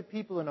relate to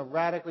people in a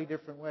radically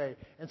different way.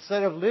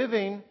 Instead of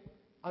living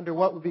under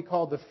what would be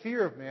called the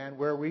fear of man,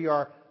 where we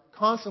are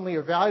constantly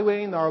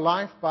evaluating our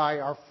life by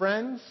our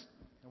friends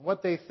and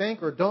what they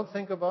think or don't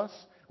think of us.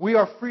 We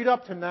are freed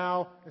up to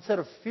now, instead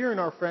of fearing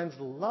our friends,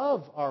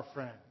 love our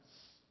friends.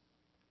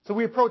 So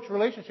we approach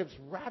relationships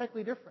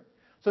radically different.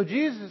 So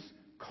Jesus'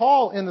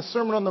 call in the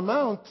Sermon on the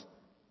Mount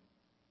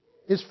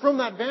is from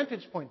that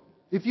vantage point.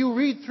 If you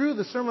read through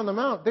the Sermon on the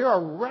Mount, there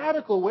are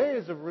radical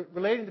ways of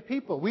relating to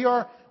people. We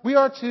are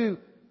to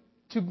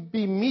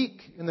be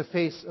meek in the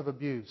face of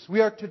abuse.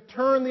 We are to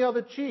turn the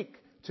other cheek,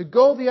 to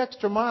go the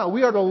extra mile.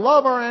 We are to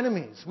love our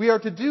enemies. We are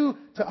to do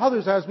to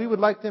others as we would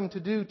like them to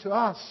do to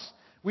us.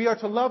 We are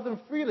to love them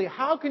freely.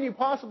 How can you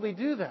possibly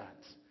do that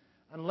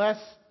unless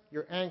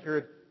you're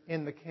anchored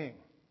in the King?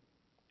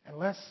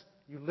 Unless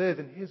you live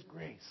in His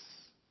grace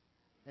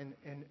and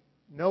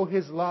know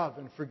His love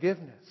and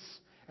forgiveness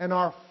and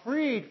are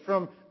freed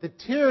from the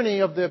tyranny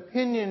of the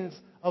opinions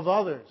of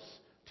others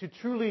to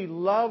truly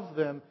love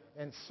them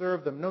and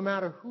serve them, no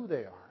matter who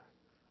they are,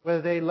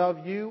 whether they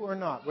love you or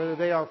not, whether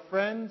they are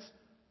friends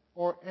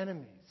or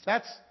enemies.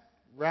 That's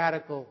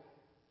radical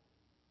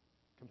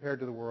compared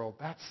to the world.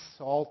 That's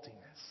saltiness.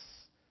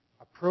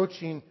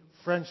 Approaching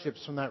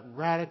friendships from that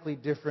radically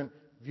different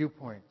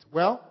viewpoint.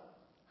 Well,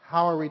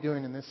 how are we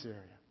doing in this area?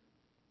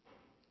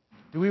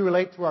 Do we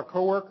relate to our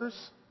coworkers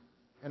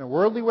in a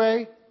worldly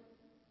way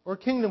or a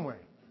kingdom way?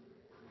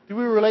 Do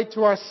we relate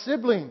to our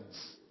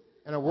siblings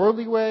in a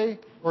worldly way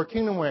or a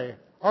kingdom way?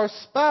 Our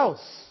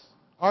spouse,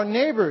 our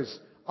neighbors,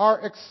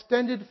 our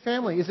extended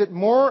family. Is it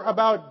more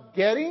about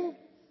getting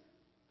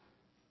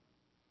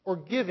or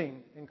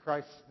giving in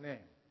Christ's name?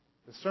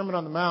 The Sermon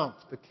on the Mount,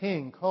 the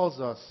King calls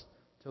us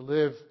to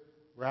live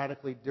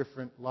radically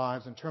different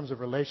lives in terms of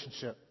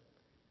relationship,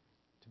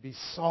 to be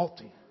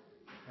salty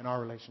in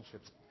our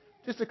relationships.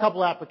 Just a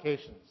couple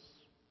applications.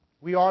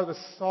 We are the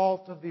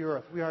salt of the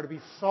earth. We are to be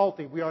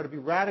salty. We are to be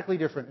radically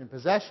different in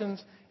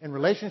possessions, in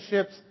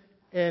relationships,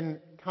 in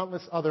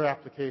countless other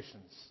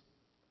applications.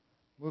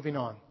 Moving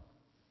on.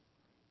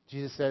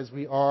 Jesus says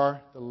we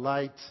are the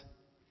light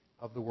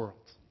of the world.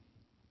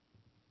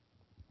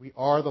 We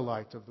are the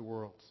light of the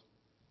world.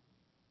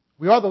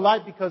 We are the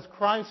light because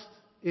Christ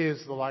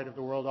is the light of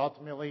the world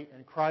ultimately,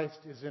 and Christ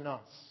is in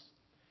us.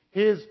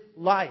 His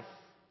life,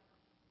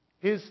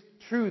 His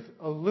truth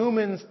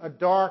illumines a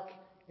dark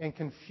and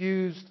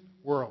confused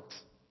world.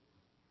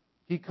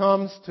 He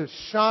comes to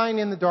shine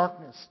in the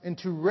darkness and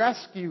to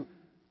rescue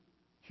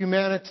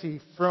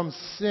humanity from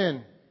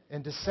sin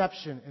and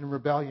deception and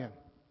rebellion.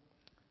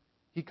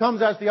 He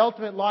comes as the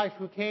ultimate life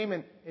who came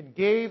and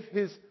gave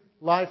His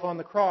life on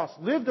the cross,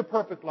 lived a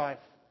perfect life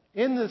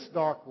in this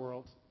dark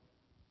world,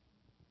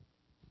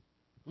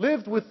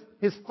 lived with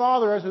His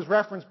Father as His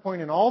reference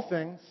point in all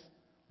things,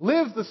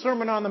 lived the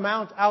Sermon on the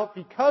Mount out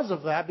because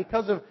of that,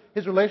 because of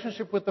His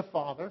relationship with the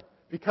Father,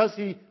 because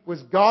He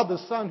was God the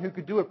Son who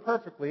could do it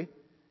perfectly.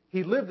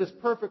 He lived this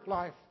perfect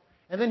life.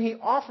 And then He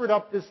offered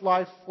up this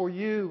life for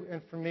you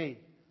and for me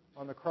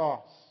on the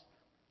cross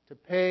to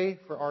pay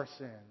for our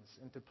sins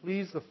and to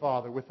please the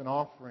Father with an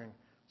offering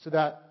so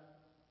that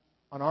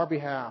on our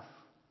behalf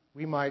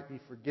we might be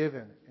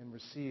forgiven and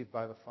received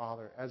by the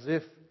Father as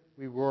if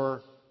we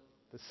were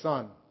the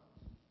Son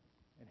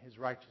and His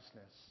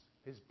righteousness.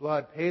 His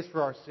blood pays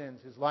for our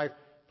sins. His life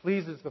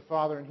pleases the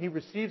Father, and He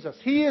receives us.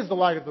 He is the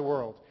light of the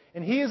world,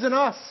 and He is in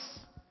us.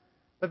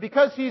 But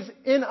because He's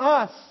in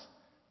us,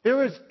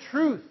 there is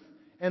truth,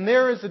 and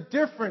there is a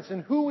difference in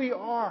who we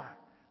are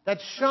that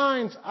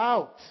shines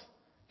out.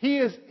 He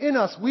is in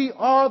us. We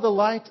are the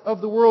light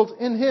of the world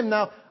in Him.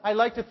 Now, I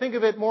like to think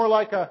of it more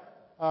like a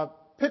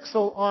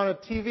pixel on a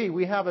TV.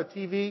 We have a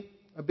TV,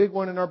 a big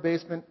one in our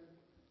basement.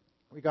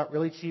 We got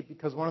really cheap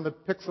because one of the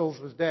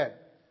pixels was dead.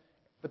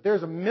 But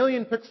there's 1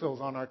 million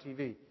pixels on our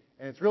TV,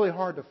 and it's really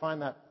hard to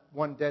find that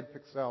one dead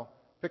pixel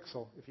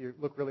if you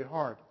look really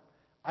hard.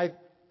 I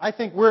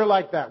think we're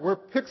like that. We're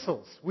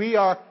pixels. We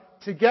are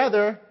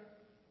together.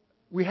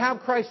 We have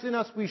Christ in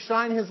us. We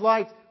shine His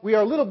light. We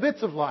are little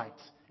bits of light.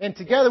 And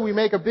together we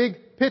make a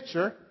big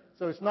picture.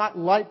 So it's not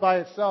light by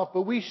itself,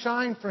 but we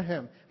shine for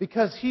Him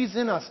because He's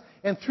in us.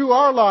 And through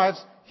our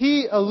lives,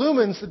 He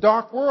illumines the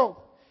dark world.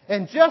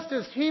 And just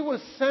as He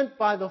was sent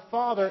by the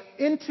Father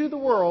into the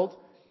world,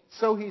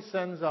 so He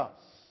sends us.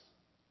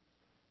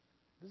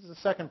 This is the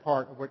second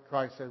part of what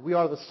Christ said. We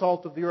are the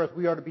salt of the earth.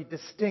 We are to be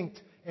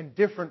distinct and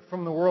different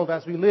from the world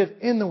as we live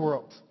in the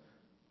world.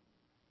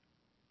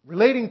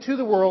 Relating to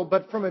the world,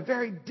 but from a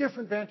very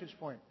different vantage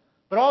point.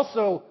 But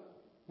also,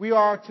 we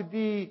are to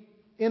be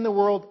in the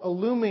world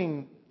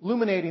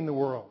illuminating the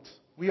world.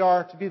 We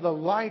are to be the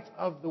light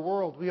of the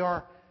world. We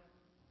are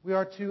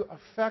to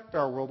affect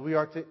our world. We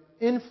are to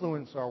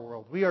influence our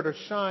world. We are to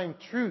shine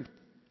truth.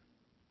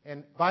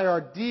 And by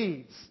our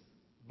deeds,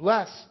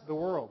 bless the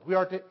world. We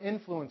are to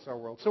influence our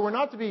world. So we're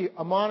not to be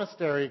a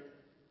monastery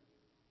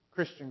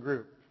Christian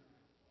group.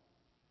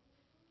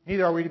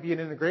 Neither are we to be an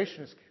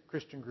integrationist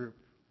Christian group.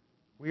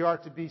 We are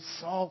to be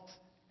salt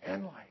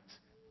and light.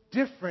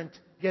 Different,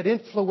 yet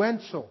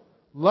influential.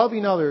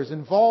 Loving others.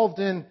 Involved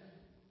in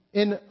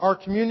our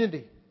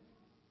community.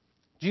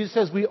 Jesus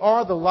says we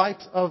are the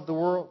light of the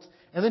world.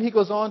 And then He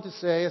goes on to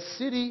say, a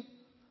city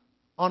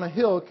on a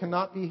hill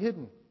cannot be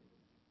hidden.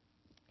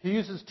 He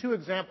uses two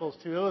examples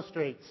to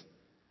illustrate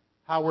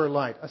how we're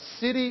light. A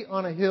city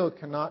on a hill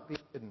cannot be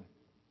hidden,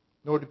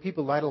 nor do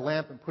people light a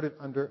lamp and put it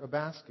under a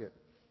basket.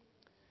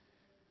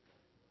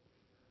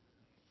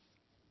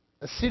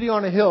 A city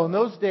on a hill. In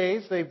those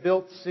days, they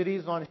built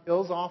cities on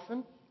hills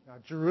often.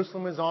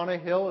 Jerusalem is on a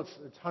hill.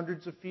 It's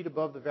hundreds of feet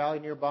above the valley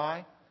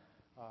nearby.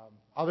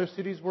 Other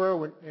cities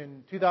were.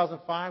 In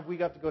 2005, we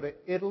got to go to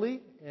Italy,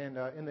 and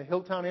in the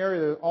Hilltown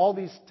area, all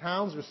these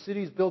towns or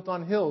cities built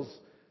on hills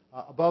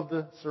above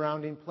the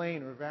surrounding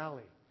plain or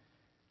valley.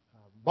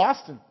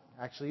 Boston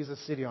actually is a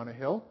city on a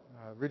hill.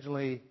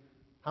 Originally,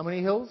 how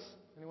many hills?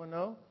 Anyone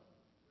know?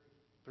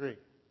 3.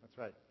 That's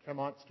right.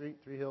 Tremont Street,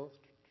 3 hills.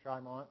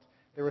 Tremont.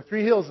 There were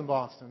 3 hills in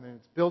Boston, and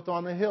it's built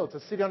on the hill. It's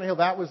a city on a hill.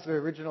 That was the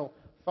original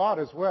thought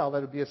as well, that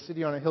it would be a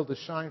city on a hill to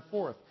shine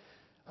forth.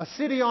 A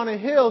city on a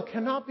hill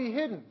cannot be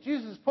hidden.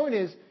 Jesus' point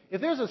is,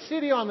 if there's a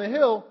city on the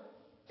hill,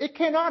 it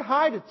cannot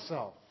hide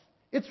itself.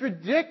 It's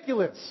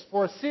ridiculous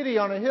for a city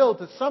on a hill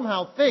to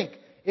somehow think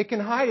it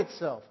can hide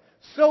itself.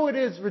 So it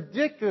is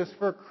ridiculous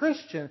for a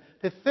Christian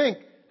to think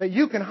that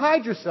you can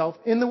hide yourself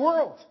in the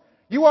world.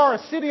 You are a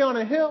city on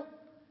a hill.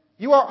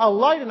 You are a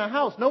light in a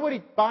house.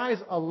 Nobody buys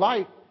a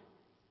light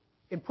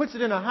and puts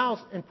it in a house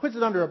and puts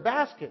it under a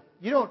basket.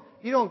 You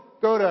don't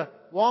go to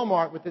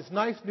Walmart with this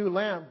nice new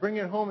lamp, bring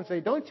it home and say,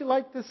 "Don't you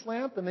like this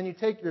lamp?" And then you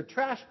take your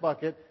trash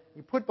bucket,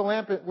 you put the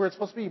lamp where it's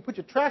supposed to be, you put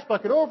your trash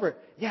bucket over it.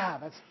 "Yeah,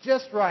 that's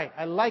just right.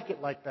 I like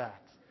it like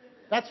that."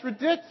 That's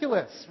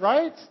ridiculous,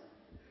 right?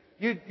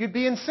 You'd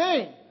be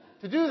insane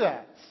to do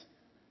that.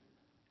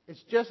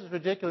 It's just as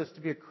ridiculous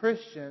to be a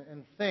Christian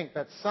and think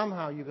that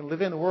somehow you can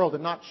live in the world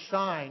and not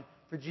shine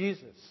for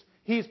Jesus.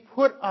 He's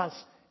put us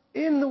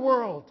in the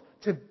world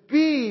to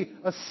be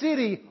a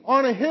city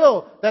on a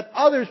hill that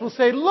others will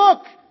say,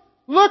 look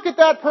at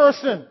that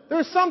person.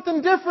 There's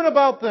something different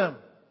about them.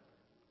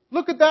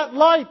 Look at that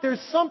light.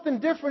 There's something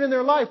different in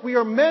their life. We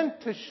are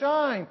meant to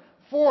shine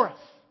forth.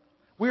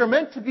 We are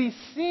meant to be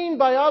seen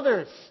by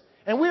others.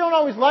 And we don't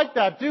always like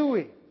that, do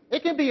we?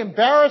 It can be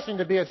embarrassing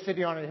to be a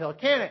city on a hill,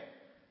 can't it?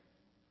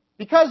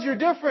 Because you're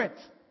different.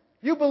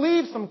 You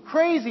believe some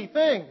crazy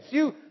things.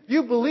 You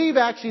believe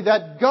actually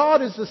that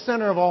God is the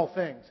center of all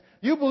things.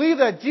 You believe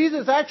that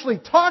Jesus actually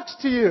talks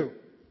to you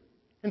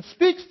and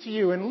speaks to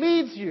you and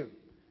leads you.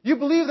 You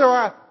believe there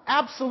are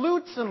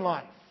absolutes in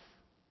life.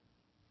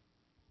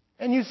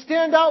 And you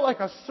stand out like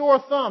a sore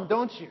thumb,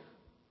 don't you?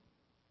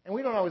 And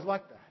we don't always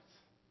like that.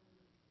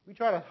 We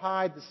try to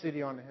hide the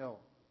city on the hill.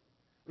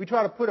 We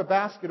try to put a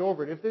basket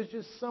over it. If there's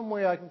just some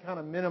way I can kind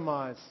of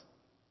minimize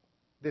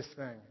this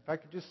thing, if I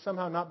could just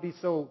somehow not be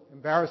so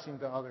embarrassing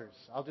to others,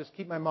 I'll just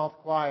keep my mouth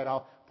quiet.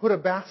 I'll put a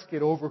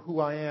basket over who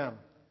I am.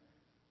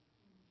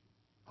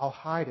 I'll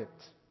hide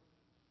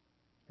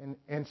it.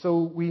 And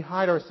so we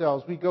hide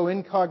ourselves. We go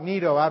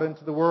incognito out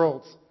into the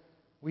world.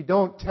 We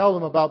don't tell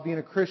them about being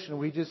a Christian.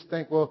 We just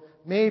think, well,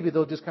 maybe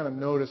they'll just kind of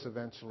notice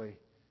eventually.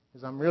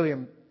 Because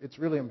it's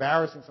really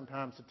embarrassing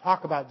sometimes to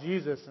talk about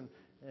Jesus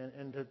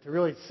and to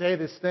really say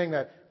this thing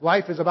that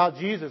life is about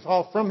Jesus,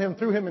 all from Him,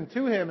 through Him, and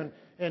to Him,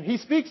 and He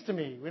speaks to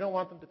me. We don't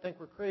want them to think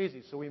we're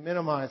crazy, so we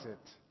minimize it.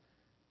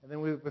 And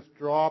then we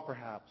withdraw,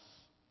 perhaps.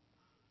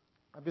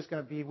 I'm just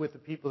going to be with the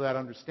people that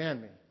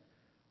understand me.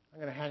 I'm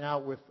going to hang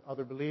out with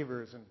other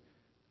believers and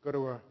go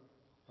to a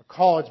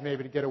college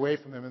maybe to get away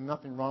from them. And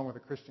nothing wrong with a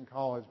Christian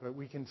college, but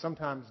we can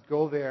sometimes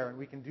go there and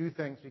we can do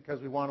things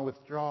because we want to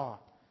withdraw.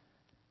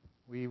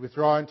 We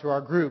withdraw into our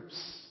groups.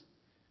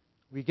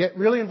 We get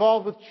really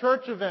involved with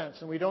church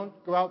events and we don't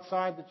go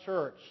outside the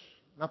church.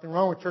 Nothing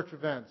wrong with church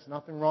events.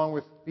 Nothing wrong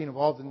with being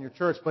involved in your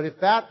church. But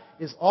if that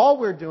is all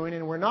we're doing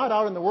and we're not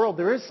out in the world,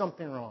 there is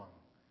something wrong.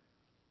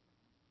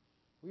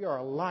 We are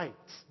a light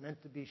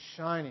meant to be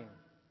shining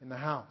in the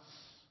house.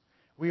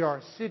 We are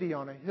a city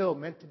on a hill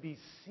meant to be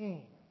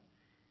seen.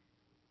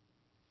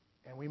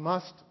 And we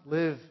must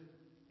live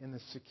in the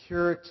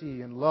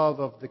security and love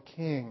of the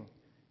King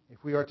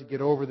if we are to get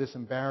over this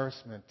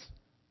embarrassment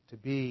to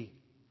be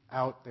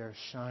out there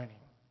shining.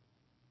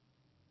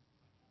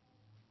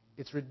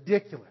 It's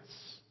ridiculous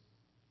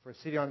for a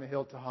city on the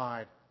hill to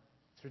hide.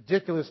 It's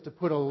ridiculous to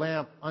put a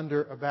lamp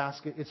under a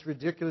basket. It's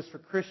ridiculous for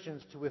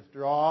Christians to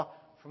withdraw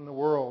from the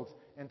world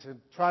and to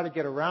try to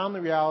get around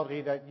the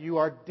reality that you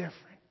are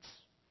different.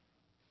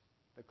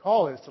 The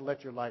call is to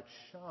let your light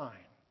shine,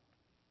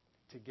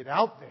 to get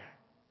out there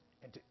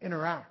and to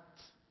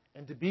interact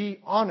and to be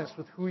honest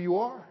with who you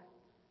are.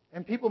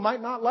 And people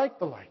might not like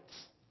the light.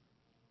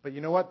 But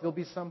you know what? There'll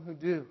be some who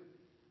do.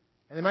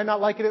 And they might not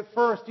like it at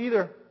first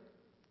either.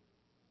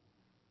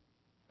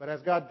 But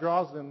as God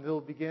draws them, they'll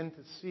begin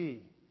to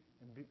see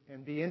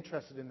and be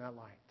interested in that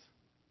light.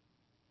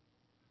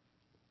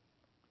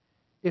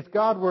 If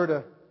God were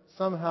to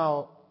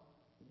somehow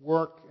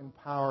work in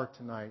power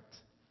tonight,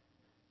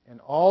 and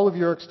all of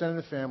your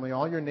extended family,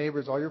 all your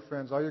neighbors, all your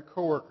friends, all your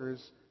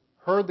coworkers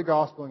heard the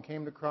gospel and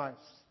came to Christ,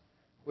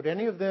 would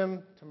any of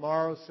them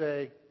tomorrow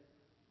say,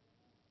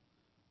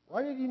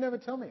 "Why did you never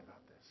tell me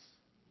about this?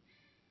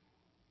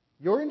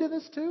 You're into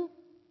this too?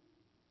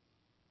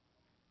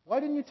 Why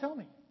didn't you tell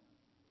me?"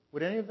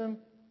 Would any of them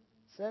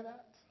say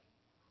that?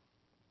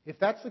 If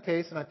that's the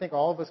case, and I think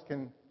all of us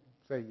can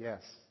say,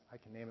 yes, I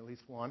can name at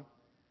least one,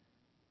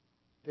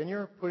 then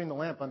you're putting the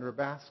lamp under a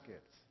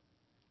basket.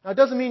 Now, it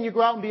doesn't mean you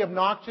go out and be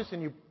obnoxious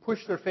and you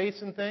push their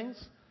face in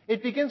things.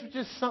 It begins with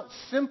just some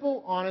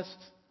simple, honest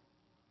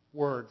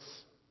words.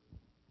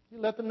 You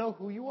let them know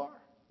who you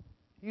are.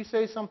 You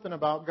say something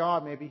about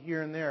God maybe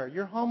here and there.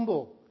 You're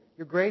humble.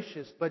 You're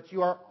gracious, but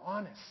you are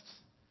honest.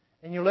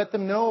 And you let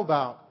them know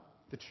about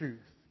the truth.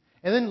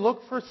 And then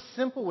look for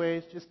simple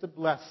ways just to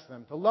bless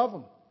them, to love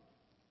them.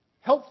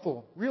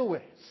 Helpful, real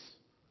ways.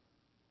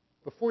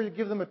 Before you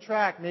give them a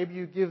tract, maybe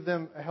you give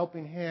them a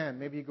helping hand.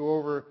 Maybe you go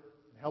over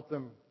and help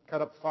them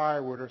cut up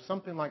firewood or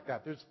something like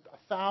that. There's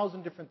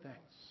 1,000 different things.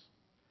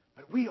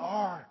 But we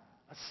are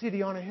a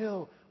city on a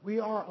hill. We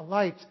are a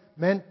light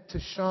meant to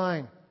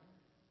shine.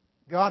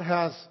 God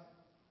has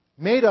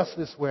made us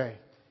this way.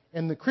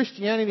 And the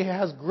Christianity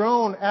has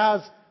grown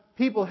as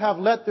people have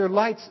let their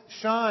lights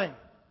shine.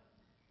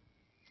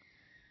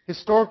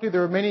 Historically,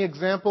 there are many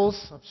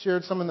examples. I've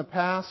shared some in the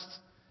past.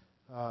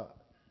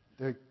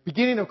 The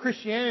beginning of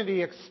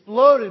Christianity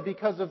exploded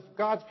because of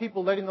God's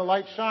people letting the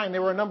light shine.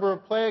 There were a number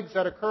of plagues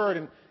that occurred,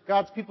 and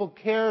God's people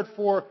cared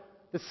for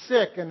the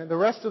sick, and the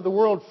rest of the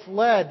world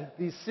fled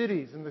these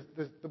cities, and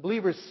the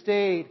believers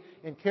stayed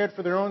and cared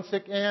for their own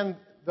sick and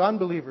the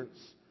unbelievers.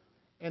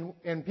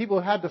 And people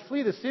had to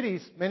flee the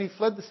cities. Many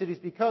fled the cities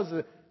because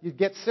you'd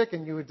get sick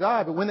and you would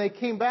die. But when they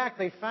came back,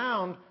 they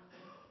found,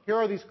 here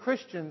are these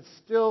Christians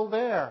still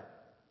there,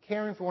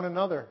 caring for one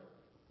another.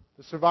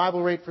 The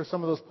survival rate for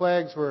some of those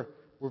plagues were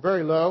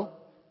very low,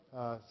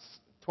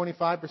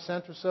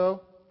 25% or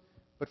so.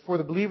 But for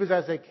the believers,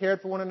 as they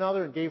cared for one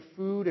another and gave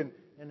food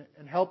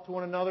and helped to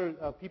one another,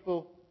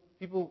 people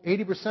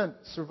 80%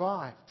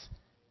 survived.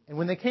 And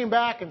when they came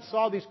back and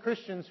saw these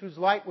Christians whose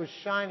light was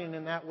shining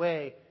in that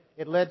way,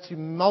 it led to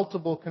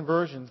multiple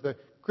conversions. The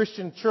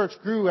Christian church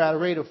grew at a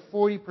rate of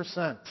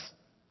 40%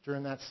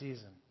 during that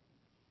season.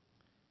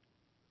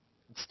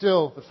 It's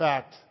still the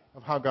fact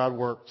of how God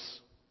works.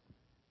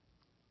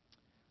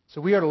 So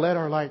we are to let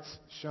our lights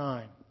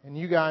shine. And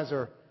you guys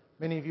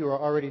many of you are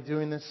already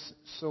doing this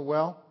so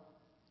well,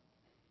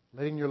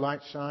 letting your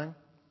light shine.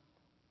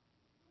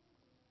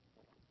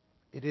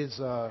 It is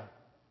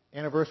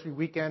anniversary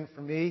weekend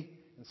for me,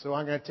 and so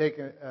I'm going to take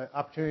an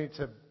opportunity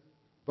to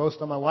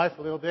boast on my wife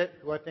a little bit,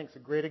 who I think is a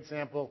great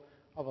example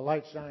of a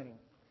light shining.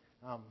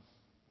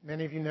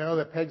 Many of you know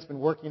that Peg's been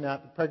working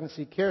at the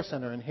Pregnancy Care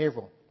Center in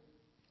Haverhill,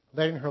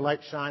 letting her light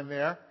shine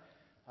there,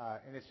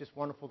 and it's just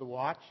wonderful to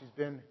watch. She's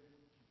been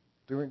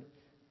doing...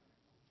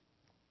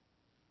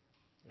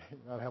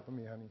 You're not helping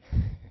me, honey.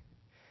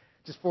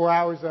 Just 4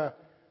 hours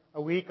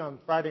a week on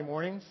Friday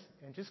mornings,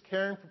 and just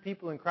caring for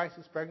people in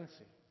crisis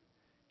pregnancy.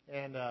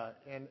 And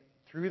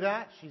through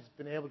that, she's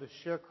been able to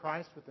share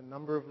Christ with a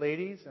number of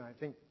ladies, and I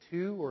think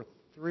 2 or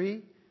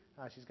 3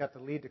 she's got to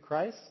lead to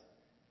Christ,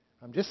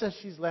 just as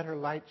she's let her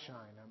light shine.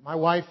 My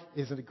wife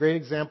is a great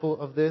example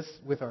of this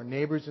with our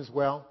neighbors as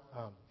well.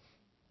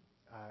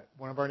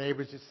 One of our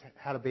neighbors just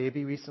had a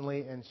baby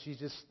recently, and she's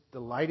just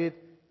delighted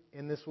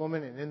in this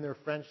woman and in their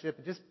friendship,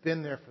 and just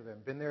been there for them,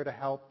 been there to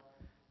help,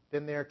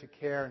 been there to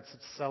care and to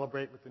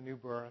celebrate with the new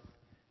birth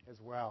as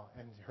well.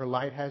 And her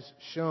light has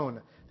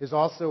shone. There's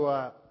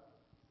also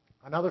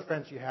another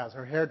friend she has,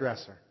 her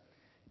hairdresser.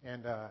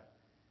 And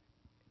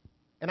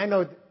I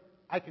know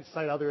I could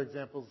cite other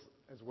examples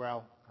as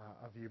well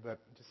of you, but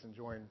I'm just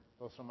enjoying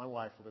those from my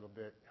wife a little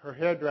bit. Her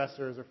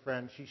hairdresser is a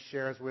friend she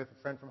shares with,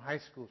 a friend from high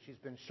school she's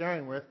been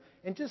sharing with,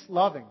 and just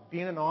loving,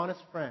 being an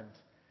honest friend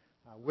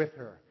with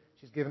her.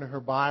 She's given her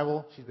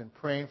Bible. She's been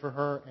praying for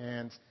her,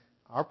 and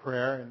our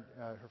prayer, and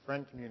her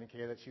friend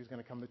communicated that she was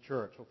going to come to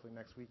church, hopefully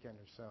next weekend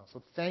or so.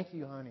 So thank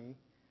you, honey,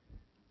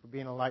 for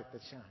being a light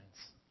that shines.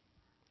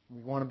 We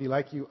want to be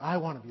like you. I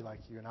want to be like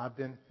you, and I've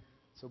been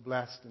so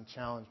blessed and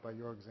challenged by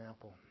your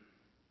example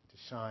to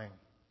shine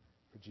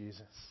for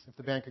Jesus. If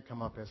the band could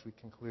come up as we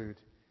conclude.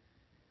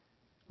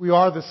 We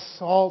are the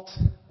salt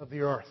of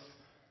the earth.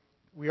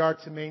 We are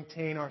to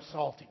maintain our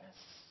saltiness.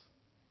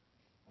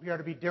 We are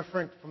to be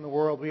different from the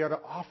world. We are to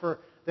offer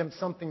them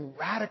something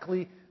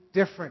radically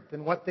different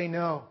than what they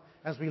know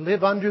as we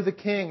live under the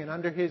King and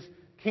under His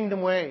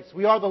kingdom ways.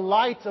 We are the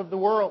light of the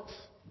world.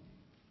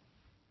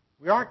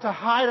 We aren't to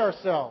hide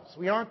ourselves.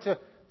 We aren't to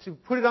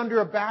put it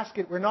under a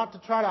basket. We're not to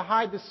try to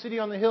hide the city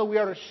on the hill. We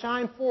are to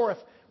shine forth.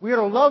 We are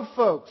to love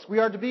folks. We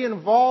are to be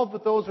involved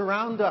with those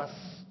around us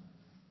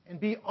and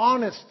be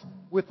honest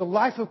with the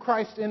life of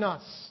Christ in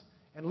us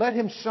and let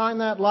Him shine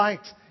that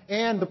light.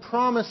 And the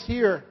promise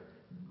here,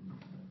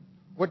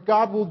 what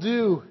God will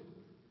do,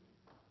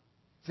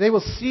 they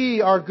will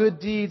see our good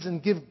deeds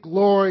and give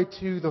glory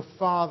to the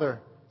Father,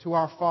 to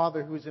our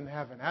Father who is in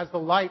heaven. As the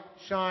light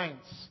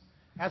shines,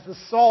 as the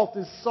salt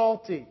is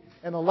salty,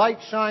 and the light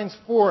shines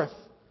forth,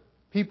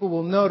 people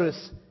will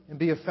notice and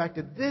be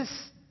affected. This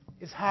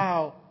is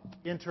how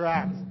we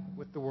interact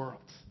with the world,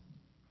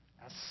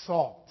 as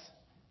salt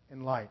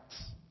and light.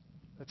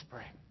 Let's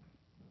pray.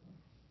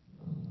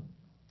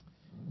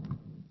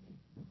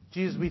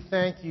 Jesus, we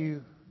thank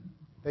You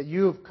that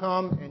you have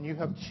come and you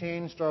have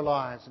changed our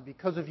lives. And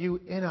because of you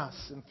in us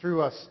and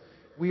through us,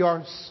 we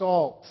are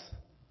salt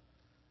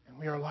and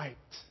we are light.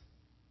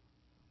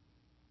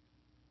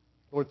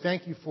 Lord,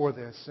 thank you for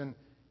this.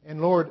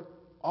 And Lord,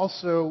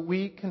 also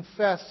we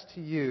confess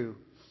to you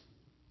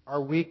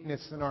our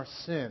weakness and our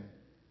sin,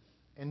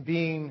 and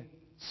being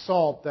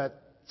salt that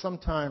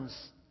sometimes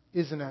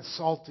isn't as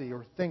salty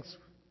or thinks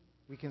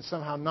we can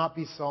somehow not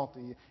be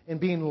salty, and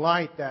being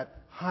light that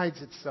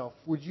hides itself.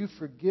 Would you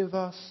forgive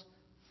us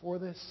for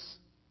this?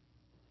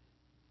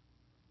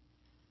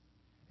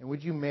 And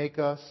would you make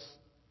us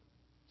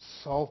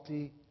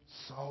salty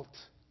salt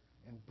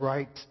and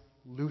bright,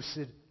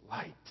 lucid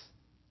light?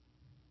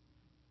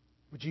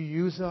 Would you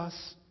use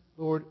us,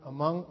 Lord,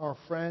 among our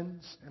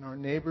friends and our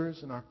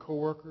neighbors and our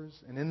coworkers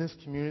and in this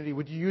community?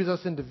 Would you use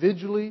us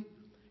individually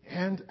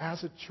and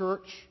as a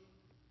church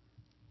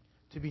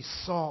to be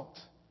salt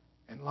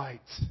and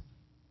light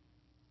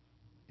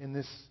in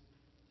this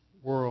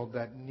world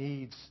that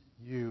needs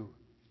you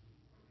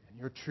and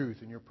your truth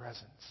and your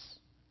presence?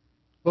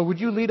 Lord, would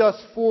you lead us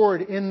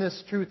forward in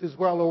this truth as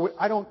well? Lord,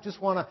 I don't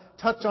just want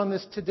to touch on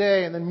this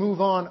today and then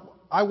move on.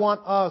 I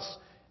want us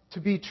to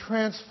be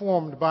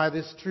transformed by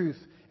this truth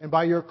and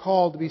by your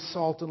call to be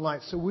salt and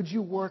light. So would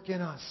you work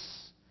in us?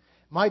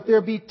 Might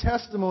there be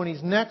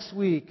testimonies next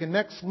week and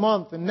next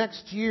month and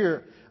next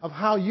year of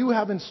how you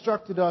have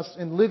instructed us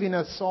in living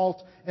as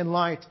salt and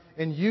light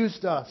and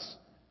used us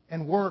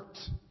and worked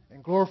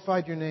and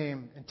glorified your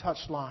name and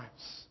touched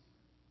lives.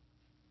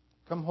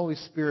 Come, Holy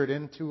Spirit,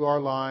 into our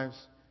lives.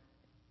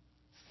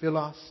 Fill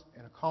us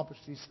and accomplish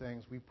these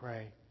things, we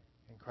pray,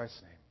 in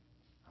Christ's name.